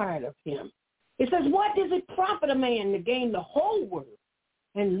required of him. It says, what does it profit a man to gain the whole world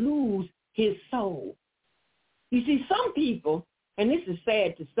and lose his soul? You see, some people, and this is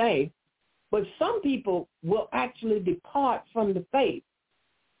sad to say, but some people will actually depart from the faith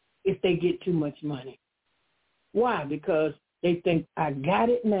if they get too much money. Why? Because they think, I got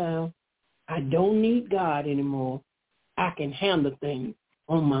it now. I don't need God anymore. I can handle things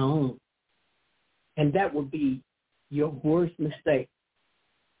on my own. And that would be your worst mistake.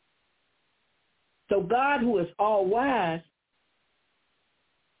 So God, who is all wise,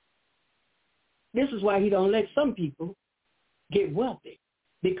 this is why he don't let some people get wealthy,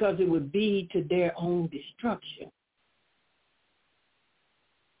 because it would be to their own destruction.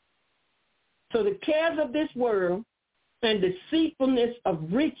 So the cares of this world and deceitfulness of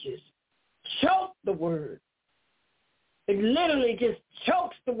riches choke the word. It literally just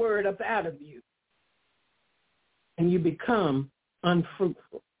chokes the word up out of you. And you become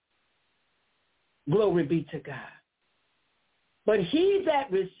unfruitful. Glory be to God. But he that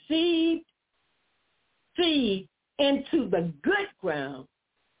received seed into the good ground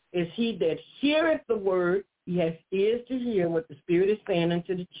is he that heareth the word. He has ears to hear what the Spirit is saying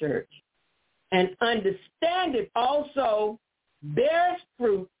unto the church. And understandeth also, bears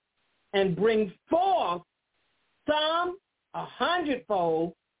fruit, and brings forth some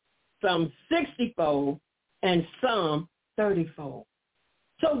 100-fold, some 60-fold, and some 30-fold.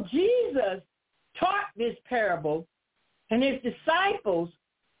 So Jesus taught this parable, and his disciples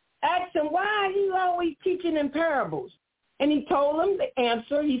asked him, why are you always teaching in parables? And he told them the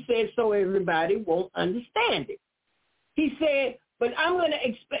answer. He said, so everybody won't understand it. He said, but I'm going to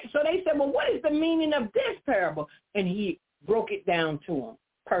explain. So they said, well, what is the meaning of this parable? And he broke it down to them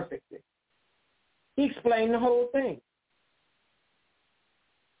perfectly. He explained the whole thing.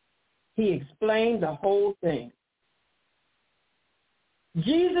 He explained the whole thing.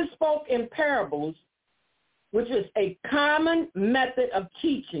 Jesus spoke in parables, which is a common method of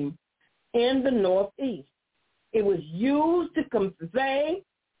teaching in the Northeast. It was used to convey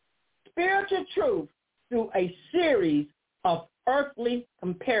spiritual truth through a series of earthly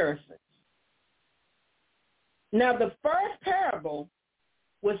comparisons. Now, the first parable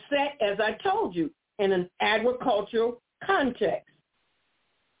was set, as I told you, in an agricultural context.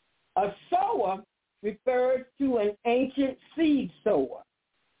 A sower refers to an ancient seed sower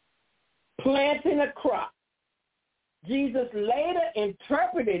planting a crop. Jesus later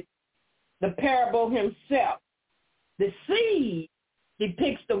interpreted the parable himself. The seed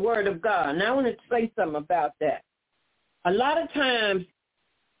depicts the word of God. Now I want to say something about that. A lot of times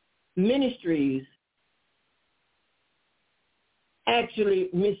ministries actually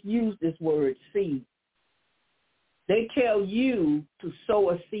misuse this word seed. They tell you to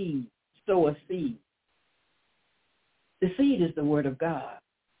sow a seed, sow a seed. The seed is the word of God,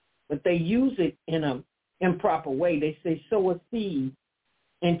 but they use it in an improper way. They say, sow a seed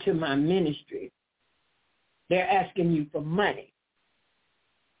into my ministry. They're asking you for money.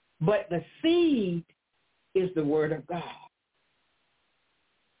 But the seed is the word of God.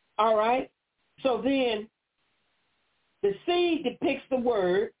 All right? So then the seed depicts the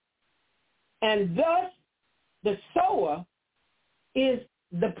word, and thus the sower is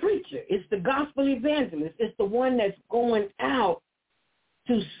the preacher. It's the gospel evangelist. It's the one that's going out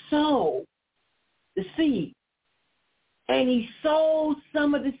to sow the seed. And he sows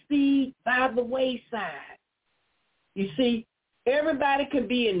some of the seed by the wayside. You see, everybody could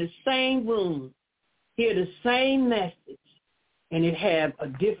be in the same room, hear the same message, and it have a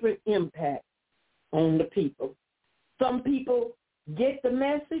different impact on the people. Some people get the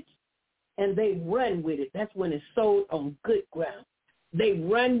message and they run with it. That's when it's sold on good ground. They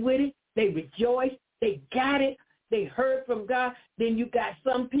run with it. They rejoice. They got it. They heard from God. Then you got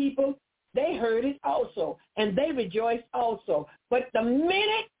some people, they heard it also, and they rejoice also. But the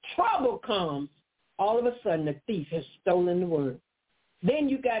minute trouble comes, all of a sudden the thief has stolen the word. Then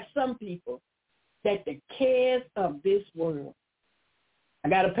you got some people that the cares of this world. I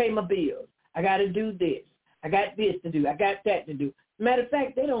got to pay my bills. I got to do this. I got this to do. I got that to do. Matter of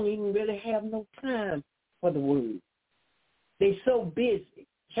fact, they don't even really have no time for the word. They're so busy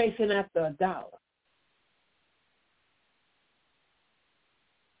chasing after a dollar.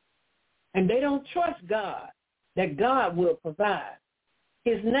 And they don't trust God, that God will provide.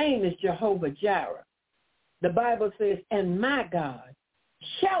 His name is Jehovah Jireh. The Bible says, and my God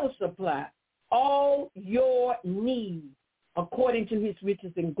shall supply all your needs according to his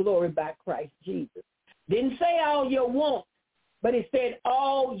riches and glory by Christ Jesus. Didn't say all your wants, but it said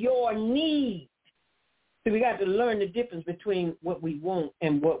all your needs. So we got to learn the difference between what we want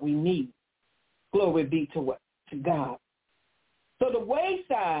and what we need. Glory be to God. So the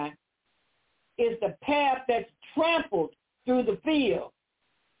wayside is the path that's trampled through the field.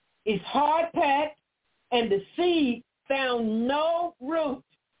 It's hard-packed, and the seed found no root.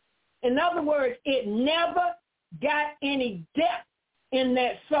 In other words, it never got any depth in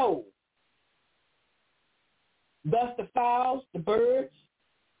that soul. Thus the fowls, the birds,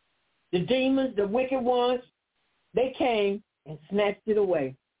 the demons, the wicked ones, they came and snatched it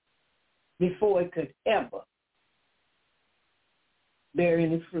away before it could ever bear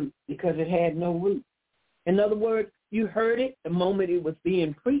any fruit because it had no root. In other words, you heard it the moment it was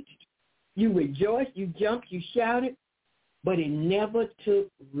being preached. You rejoiced, you jumped, you shouted, but it never took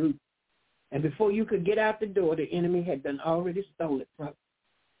root. And before you could get out the door, the enemy had done already stole it from you.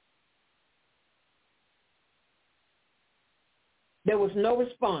 There was no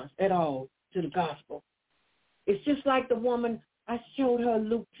response at all to the gospel. It's just like the woman I showed her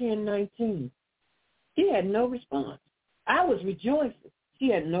Luke 10:19. She had no response. I was rejoicing. She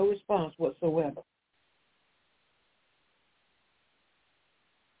had no response whatsoever.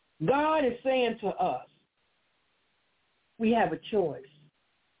 God is saying to us, we have a choice.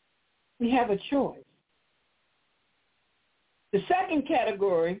 We have a choice. The second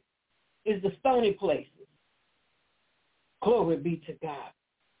category is the stony places. Glory be to God.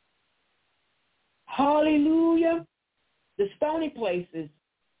 Hallelujah. The stony places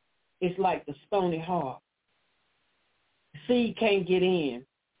is like the stony heart. The seed can't get in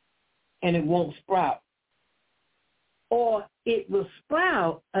and it won't sprout. Or it will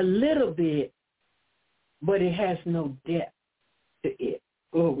sprout a little bit, but it has no depth to it.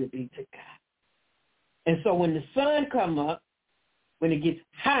 Glory be to God. And so when the sun come up, when it gets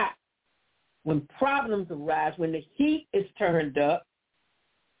hot, when problems arise, when the heat is turned up,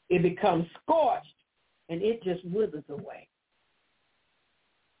 it becomes scorched and it just withers away.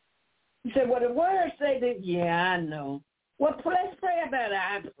 You say, well, the word say that, yeah, I know. Well, let's pray about it.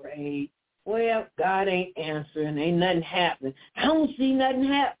 I prayed. Well, God ain't answering. Ain't nothing happening. I don't see nothing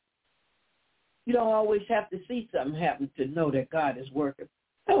happen. You don't always have to see something happen to know that God is working.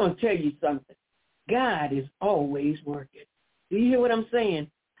 I want to tell you something. God is always working. Do you hear what I'm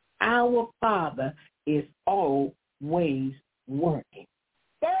saying? Our Father is always working.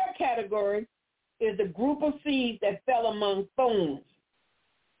 Third category is the group of seeds that fell among thorns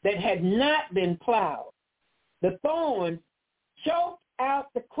that had not been plowed. The thorns choked out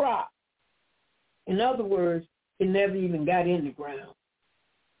the crop. In other words, it never even got in the ground.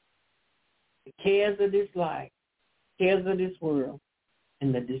 The cares of this life, cares of this world,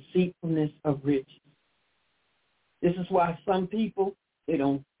 and the deceitfulness of riches. This is why some people, they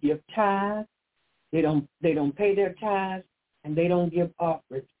don't give tithes, they don't pay their tithes, and they don't give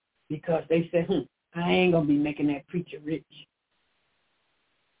offerings because they say, I ain't going to be making that preacher rich.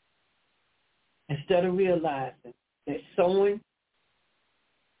 Instead of realizing that sowing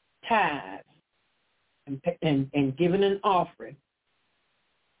tithes and giving an offering,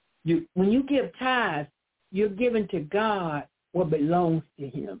 when you give tithes, you're giving to God what belongs to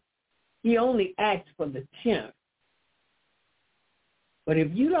him. He only asks for the tenth. But if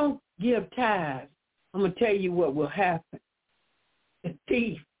you don't give tithes, I'm going to tell you what will happen. The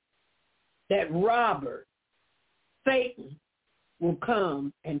thief, that robber, Satan, will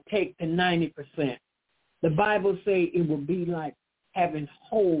come and take the 90%. The Bible says it will be like having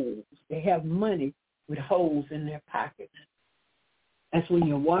holes. They have money with holes in their pockets. That's when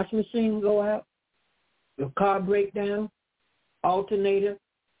your washing machine go out, your car break down, alternator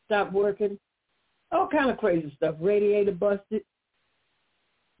stop working, all kind of crazy stuff. Radiator busted,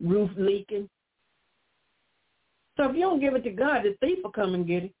 roof leaking. So if you don't give it to God, the thief will come and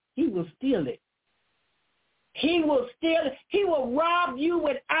get it. He will steal it. He will steal it. He will rob you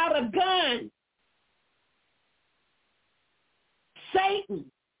without a gun. Satan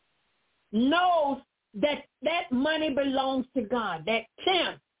knows that money belongs to God, that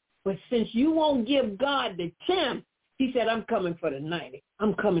tenth. But since you won't give God the tenth, he said, I'm coming for the 90.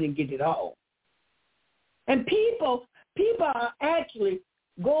 I'm coming to get it all. And people are actually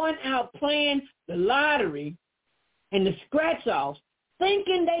going out playing the lottery and the scratch-offs,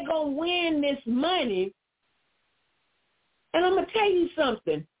 thinking they're going to win this money. And I'm going to tell you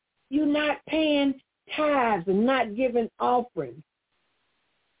something. You're not paying tithes and not giving offerings.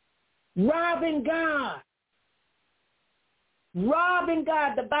 Robbing God. Robbing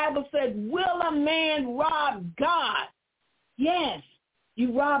God. The Bible says, will a man rob God? Yes.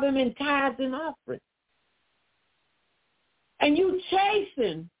 You rob him in tithes and offerings. And you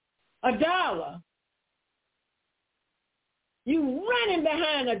chasing $1. You running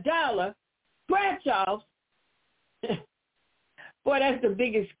behind $1, scratch-offs. Boy, that's the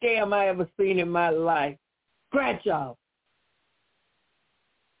biggest scam I ever seen in my life. Scratch-off.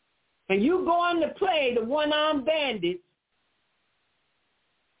 And you going to play the one-armed bandits,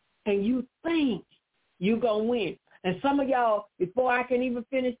 and you think you going to win. And some of y'all, before I can even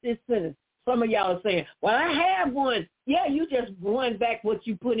finish this sentence, some of y'all are saying, well, I have one. Yeah, you just won back what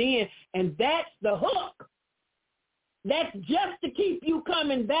you put in, and that's the hook. That's just to keep you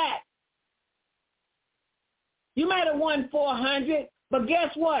coming back. You might have won 400, but guess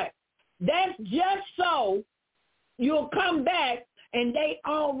what? That's just so you'll come back and they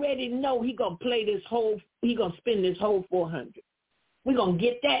already know he going to spend this whole 400. We're going to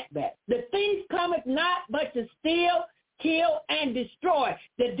get that back. The thief cometh not but to steal, kill, and destroy.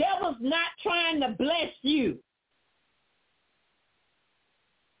 The devil's not trying to bless you.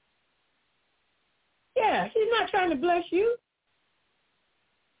 Yeah, he's not trying to bless you.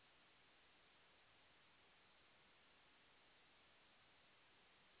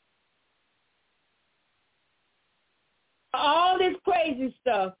 All this crazy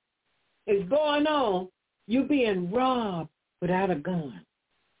stuff is going on. You're being robbed without a gun.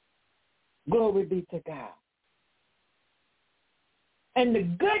 Glory be to God. And the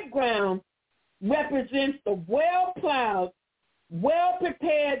good ground represents the well-plowed,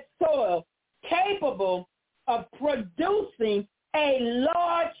 well-prepared soil capable of producing a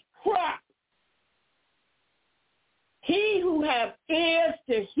large crop. He who has ears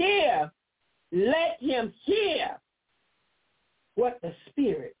to hear, let him hear what the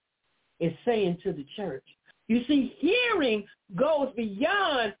Spirit is saying to the church. You see, hearing goes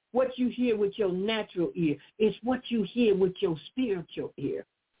beyond what you hear with your natural ear. It's what you hear with your spiritual ear.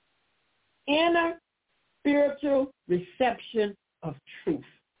 Inner spiritual reception of truth.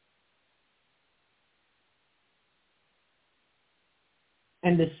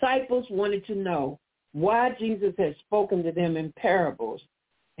 And disciples wanted to know why Jesus had spoken to them in parables.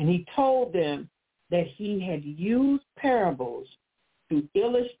 And he told them that he had used parables to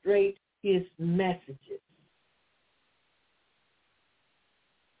illustrate his messages.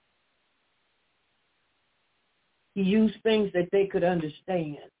 He used things that they could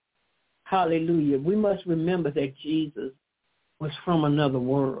understand. Hallelujah. We must remember that Jesus was from another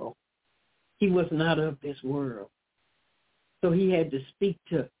world. He was not of this world. So he had to speak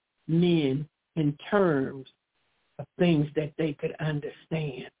to men in terms of things that they could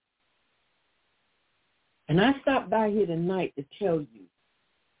understand. And I stopped by here tonight to tell you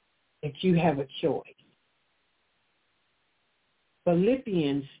that you have a choice.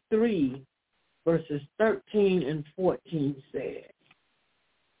 Philippians 3, verses 13 and 14 says,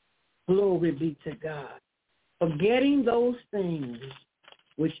 glory be to God, forgetting those things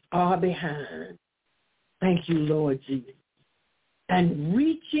which are behind. Thank you, Lord Jesus. And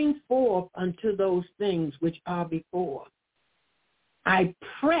reaching forth unto those things which are before. I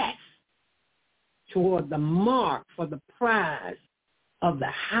press toward the mark for the prize of the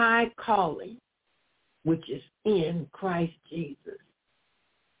high calling which is in Christ Jesus.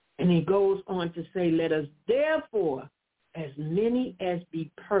 And he goes on to say, let us therefore, as many as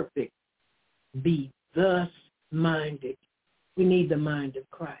be perfect, be thus minded. We need the mind of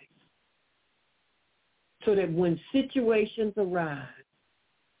Christ. So that when situations arise,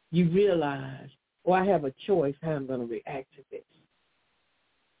 you realize, oh, I have a choice how I'm going to react to this.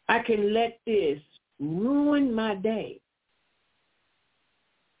 I can let this ruin my day,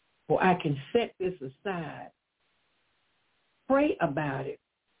 or I can set this aside, pray about it,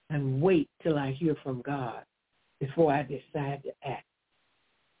 and wait till I hear from God before I decide to act.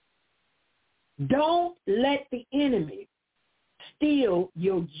 Don't let the enemy steal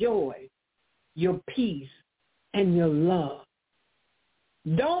your joy, your peace, and your love.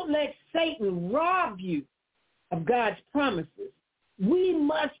 Don't let Satan rob you of God's promises. We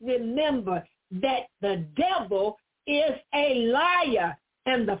must remember that the devil is a liar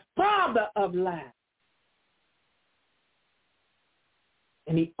and the father of lies.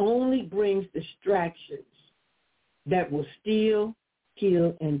 And he only brings distractions that will steal,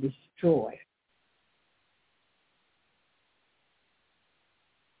 kill, and destroy.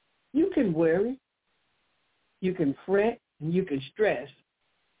 You can worry, you can fret, and you can stress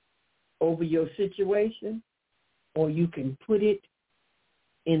over your situation, or you can put it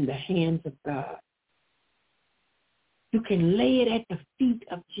in the hands of God. You can lay it at the feet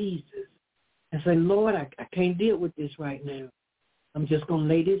of Jesus and say, Lord, I can't deal with this right now. I'm just going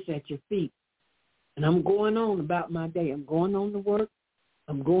to lay this at your feet. And I'm going on about my day. I'm going on to work.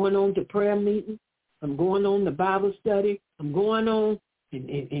 I'm going on to prayer meeting. I'm going on to Bible study. I'm going on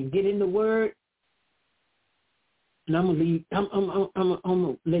and get in the Word. And I'm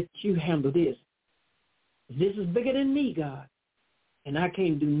gonna let you handle this. This is bigger than me, God, and I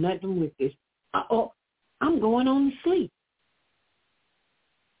can't do nothing with this. I'm going on to sleep.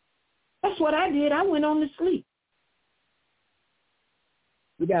 That's what I did. I went on to sleep.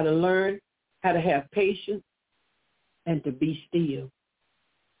 We got to learn how to have patience and to be still.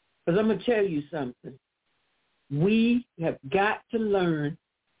 Because I'm going to tell you something. We have got to learn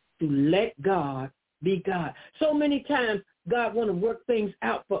to let God be God. So many times God want to work things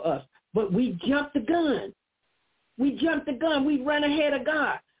out for us, but we jump the gun. We jump the gun. We run ahead of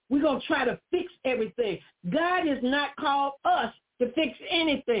God. We're going to try to fix everything. God has not called us to fix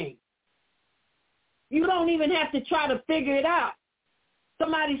anything. You don't even have to try to figure it out.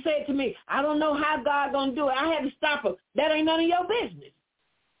 Somebody said to me, I don't know how God going to do it. I had to stop her. That ain't none of your business.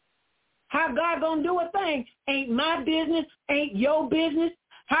 How God going to do a thing ain't my business, ain't your business.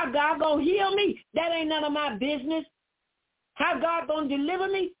 How God going to heal me, that ain't none of my business. How God going to deliver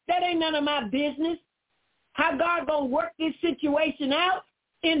me, that ain't none of my business. How God going to work this situation out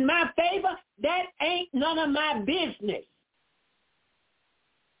in my favor, that ain't none of my business.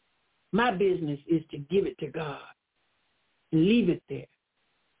 My business is to give it to God, leave it there,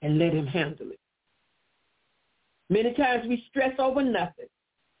 and let him handle it. Many times we stress over nothing.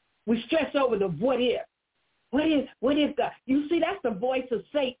 We stress over the what if. What if God? You see, that's the voice of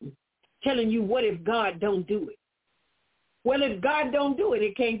Satan telling you what if God don't do it. Well, if God don't do it,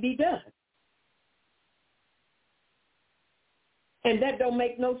 it can't be done. And that don't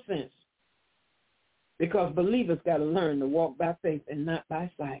make no sense, because believers got to learn to walk by faith and not by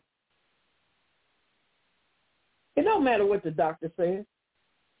sight. It don't matter what the doctor says.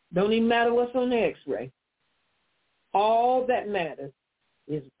 Don't even matter what's on the x-ray. All that matters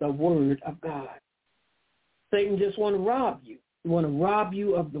is the word of God. Satan just want to rob you. He want to rob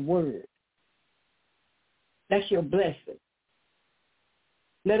you of the word. That's your blessing.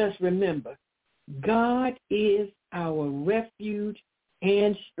 Let us remember, God is our refuge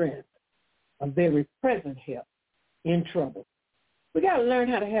and strength, a very present help in trouble. We got to learn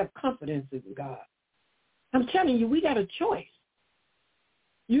how to have confidence in God. I'm telling you, we got a choice.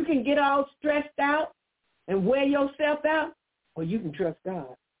 You can get all stressed out and wear yourself out, or you can trust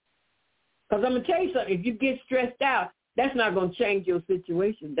God. Because I'm going to tell you something, if you get stressed out, that's not going to change your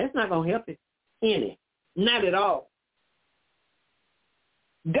situation. That's not going to help it any. Not at all.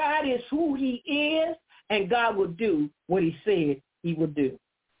 God is who he is, and God will do what he said he would do.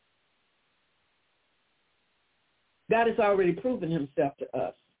 God has already proven himself to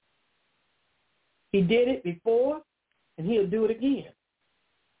us. He did it before, and he'll do it again.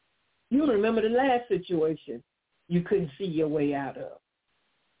 You remember the last situation you couldn't see your way out of.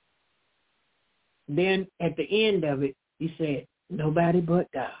 Then at the end of it, he said, nobody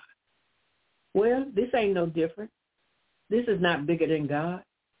but God. Well, this ain't no different. This is not bigger than God.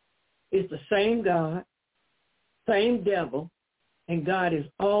 It's the same God, same devil, and God is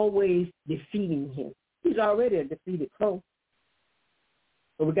always defeating him. He's already a defeated foe.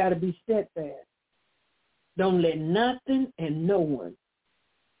 But we got to be steadfast. Don't let nothing and no one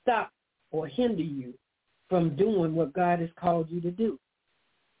stop or hinder you from doing what God has called you to do.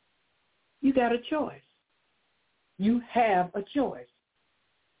 You got a choice. You have a choice.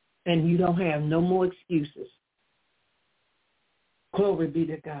 And you don't have no more excuses. Glory be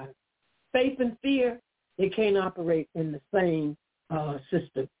to God. Faith and fear, they can't operate in the same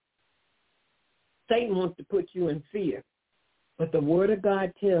system. Satan wants to put you in fear. But the word of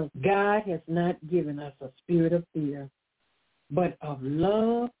God tells, God has not given us a spirit of fear, but of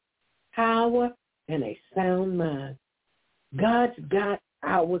love, power, and a sound mind. God's got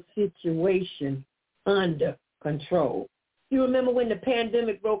our situation under control. You remember when the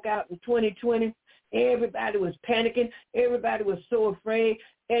pandemic broke out in 2020? Everybody was panicking. Everybody was so afraid.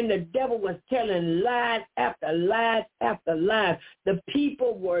 And the devil was telling lies after lies after lies. The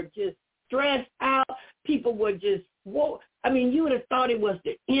people were just stressed out. People were just, whoa. I mean, you would have thought it was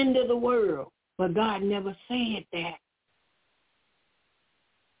the end of the world. But God never said that.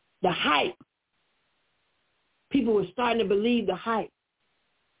 The hype. People were starting to believe the hype.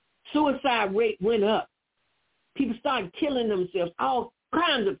 Suicide rate went up. People started killing themselves, all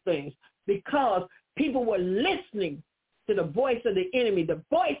kinds of things, because people were listening to the voice of the enemy. The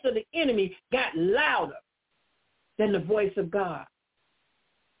voice of the enemy got louder than the voice of God.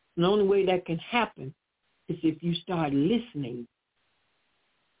 And the only way that can happen is if you start listening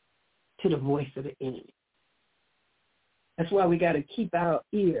to the voice of the enemy. That's why we got to keep our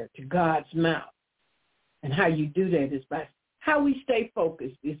ear to God's mouth. And how you do that is by, how we stay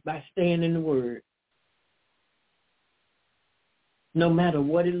focused is by staying in the Word. No matter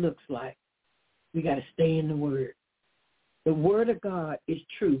what it looks like, we got to stay in the Word. The Word of God is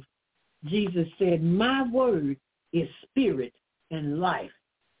truth. Jesus said, my word is spirit and life.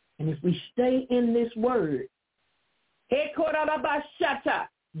 And if we stay in this Word,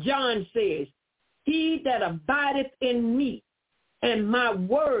 John says, he that abideth in me and my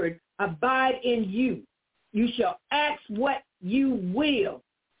word abide in you, you shall ask what you will,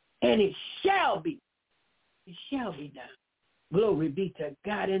 and it shall be. It shall be done. Glory be to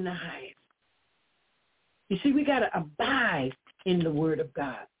God in the highest. You see, we got to abide in the word of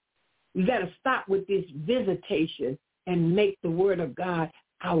God. We got to stop with this visitation and make the word of God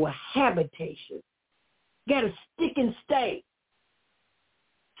our habitation. You got to stick and stay.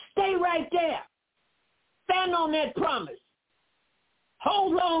 Stay right there. Stand on that promise.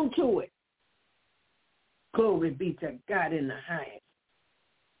 Hold on to it. Glory be to God in the highest.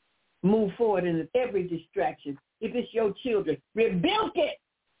 Move forward in every distraction. If it's your children, rebuke it.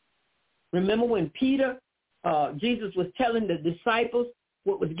 Remember when Jesus was telling the disciples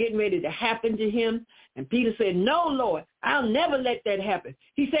what was getting ready to happen to him? And Peter said, no, Lord, I'll never let that happen.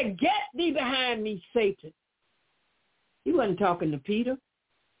 He said, get thee behind me, Satan. He wasn't talking to Peter.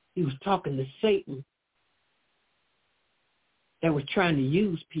 He was talking to Satan that was trying to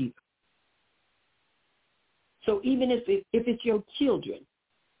use Peter. So even if it's your children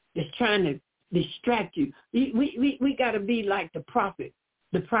that's trying to distract you, we got to be like the prophet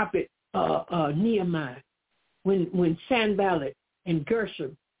Nehemiah, when Sanballat and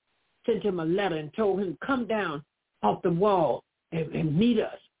Gershom sent him a letter and told him, come down off the wall and meet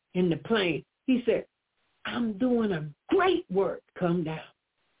us in the plain. He said, I'm doing a great work. Come down.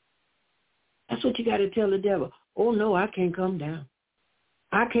 That's what you got to tell the devil. Oh, no, I can't come down.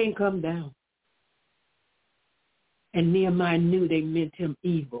 I can't come down. And Nehemiah knew they meant him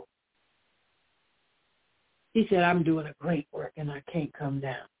evil. He said, I'm doing a great work and I can't come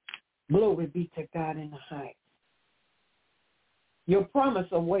down. Glory be to God in the heights. Your promise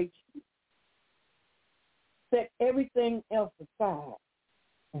awaits you. Set everything else aside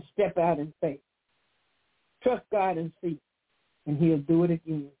and step out in faith. Trust God and see, and he'll do it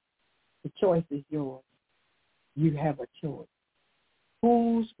again. The choice is yours. You have a choice.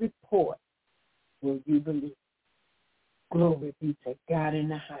 Whose report will you believe? Glory be to God in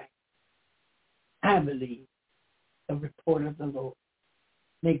the heights. I believe the report of the Lord.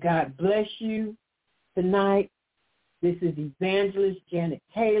 May God bless you tonight. This is Evangelist Janet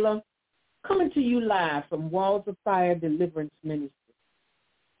Taylor coming to you live from Walls of Fire Deliverance Ministry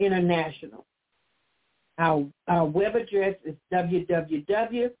International. Our web address is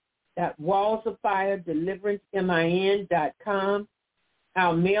www.wallsoffiredeliverancemin.com.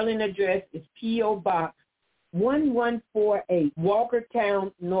 Our mailing address is P.O. Box 1148,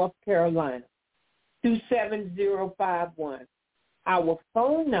 Walkertown, North Carolina, 27051. Our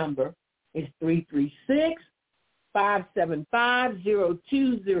phone number is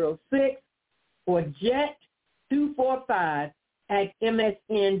 336-575-0206 or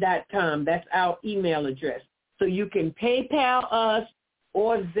jet245@msn.com. That's our email address. So you can PayPal us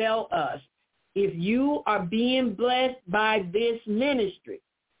or Zelle us. If you are being blessed by this ministry,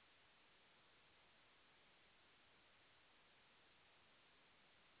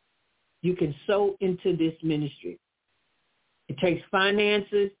 you can sow into this ministry. It takes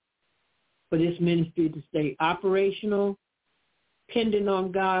finances for this ministry to stay operational, depending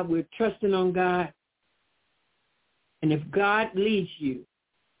on God. We're trusting on God. And if God leads you,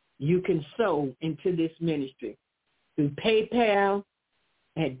 you can sow into this ministry through PayPal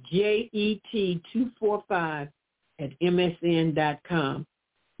at jet245@msn.com.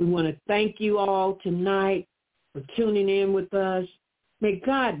 We want to thank you all tonight for tuning in with us. May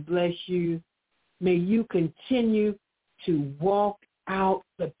God bless you. May you continue to walk out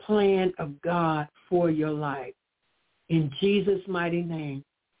the plan of God for your life. In Jesus' mighty name,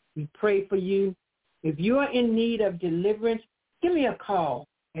 we pray for you. If you are in need of deliverance, give me a call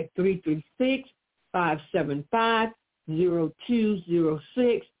at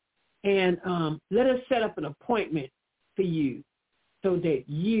 336-575-0206, and let us set up an appointment for you so that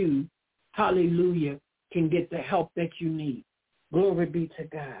you, hallelujah, can get the help that you need. Glory be to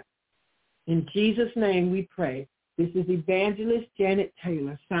God. In Jesus' name we pray. This is Evangelist Janet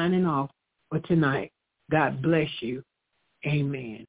Taylor signing off for tonight. God bless you. Amen.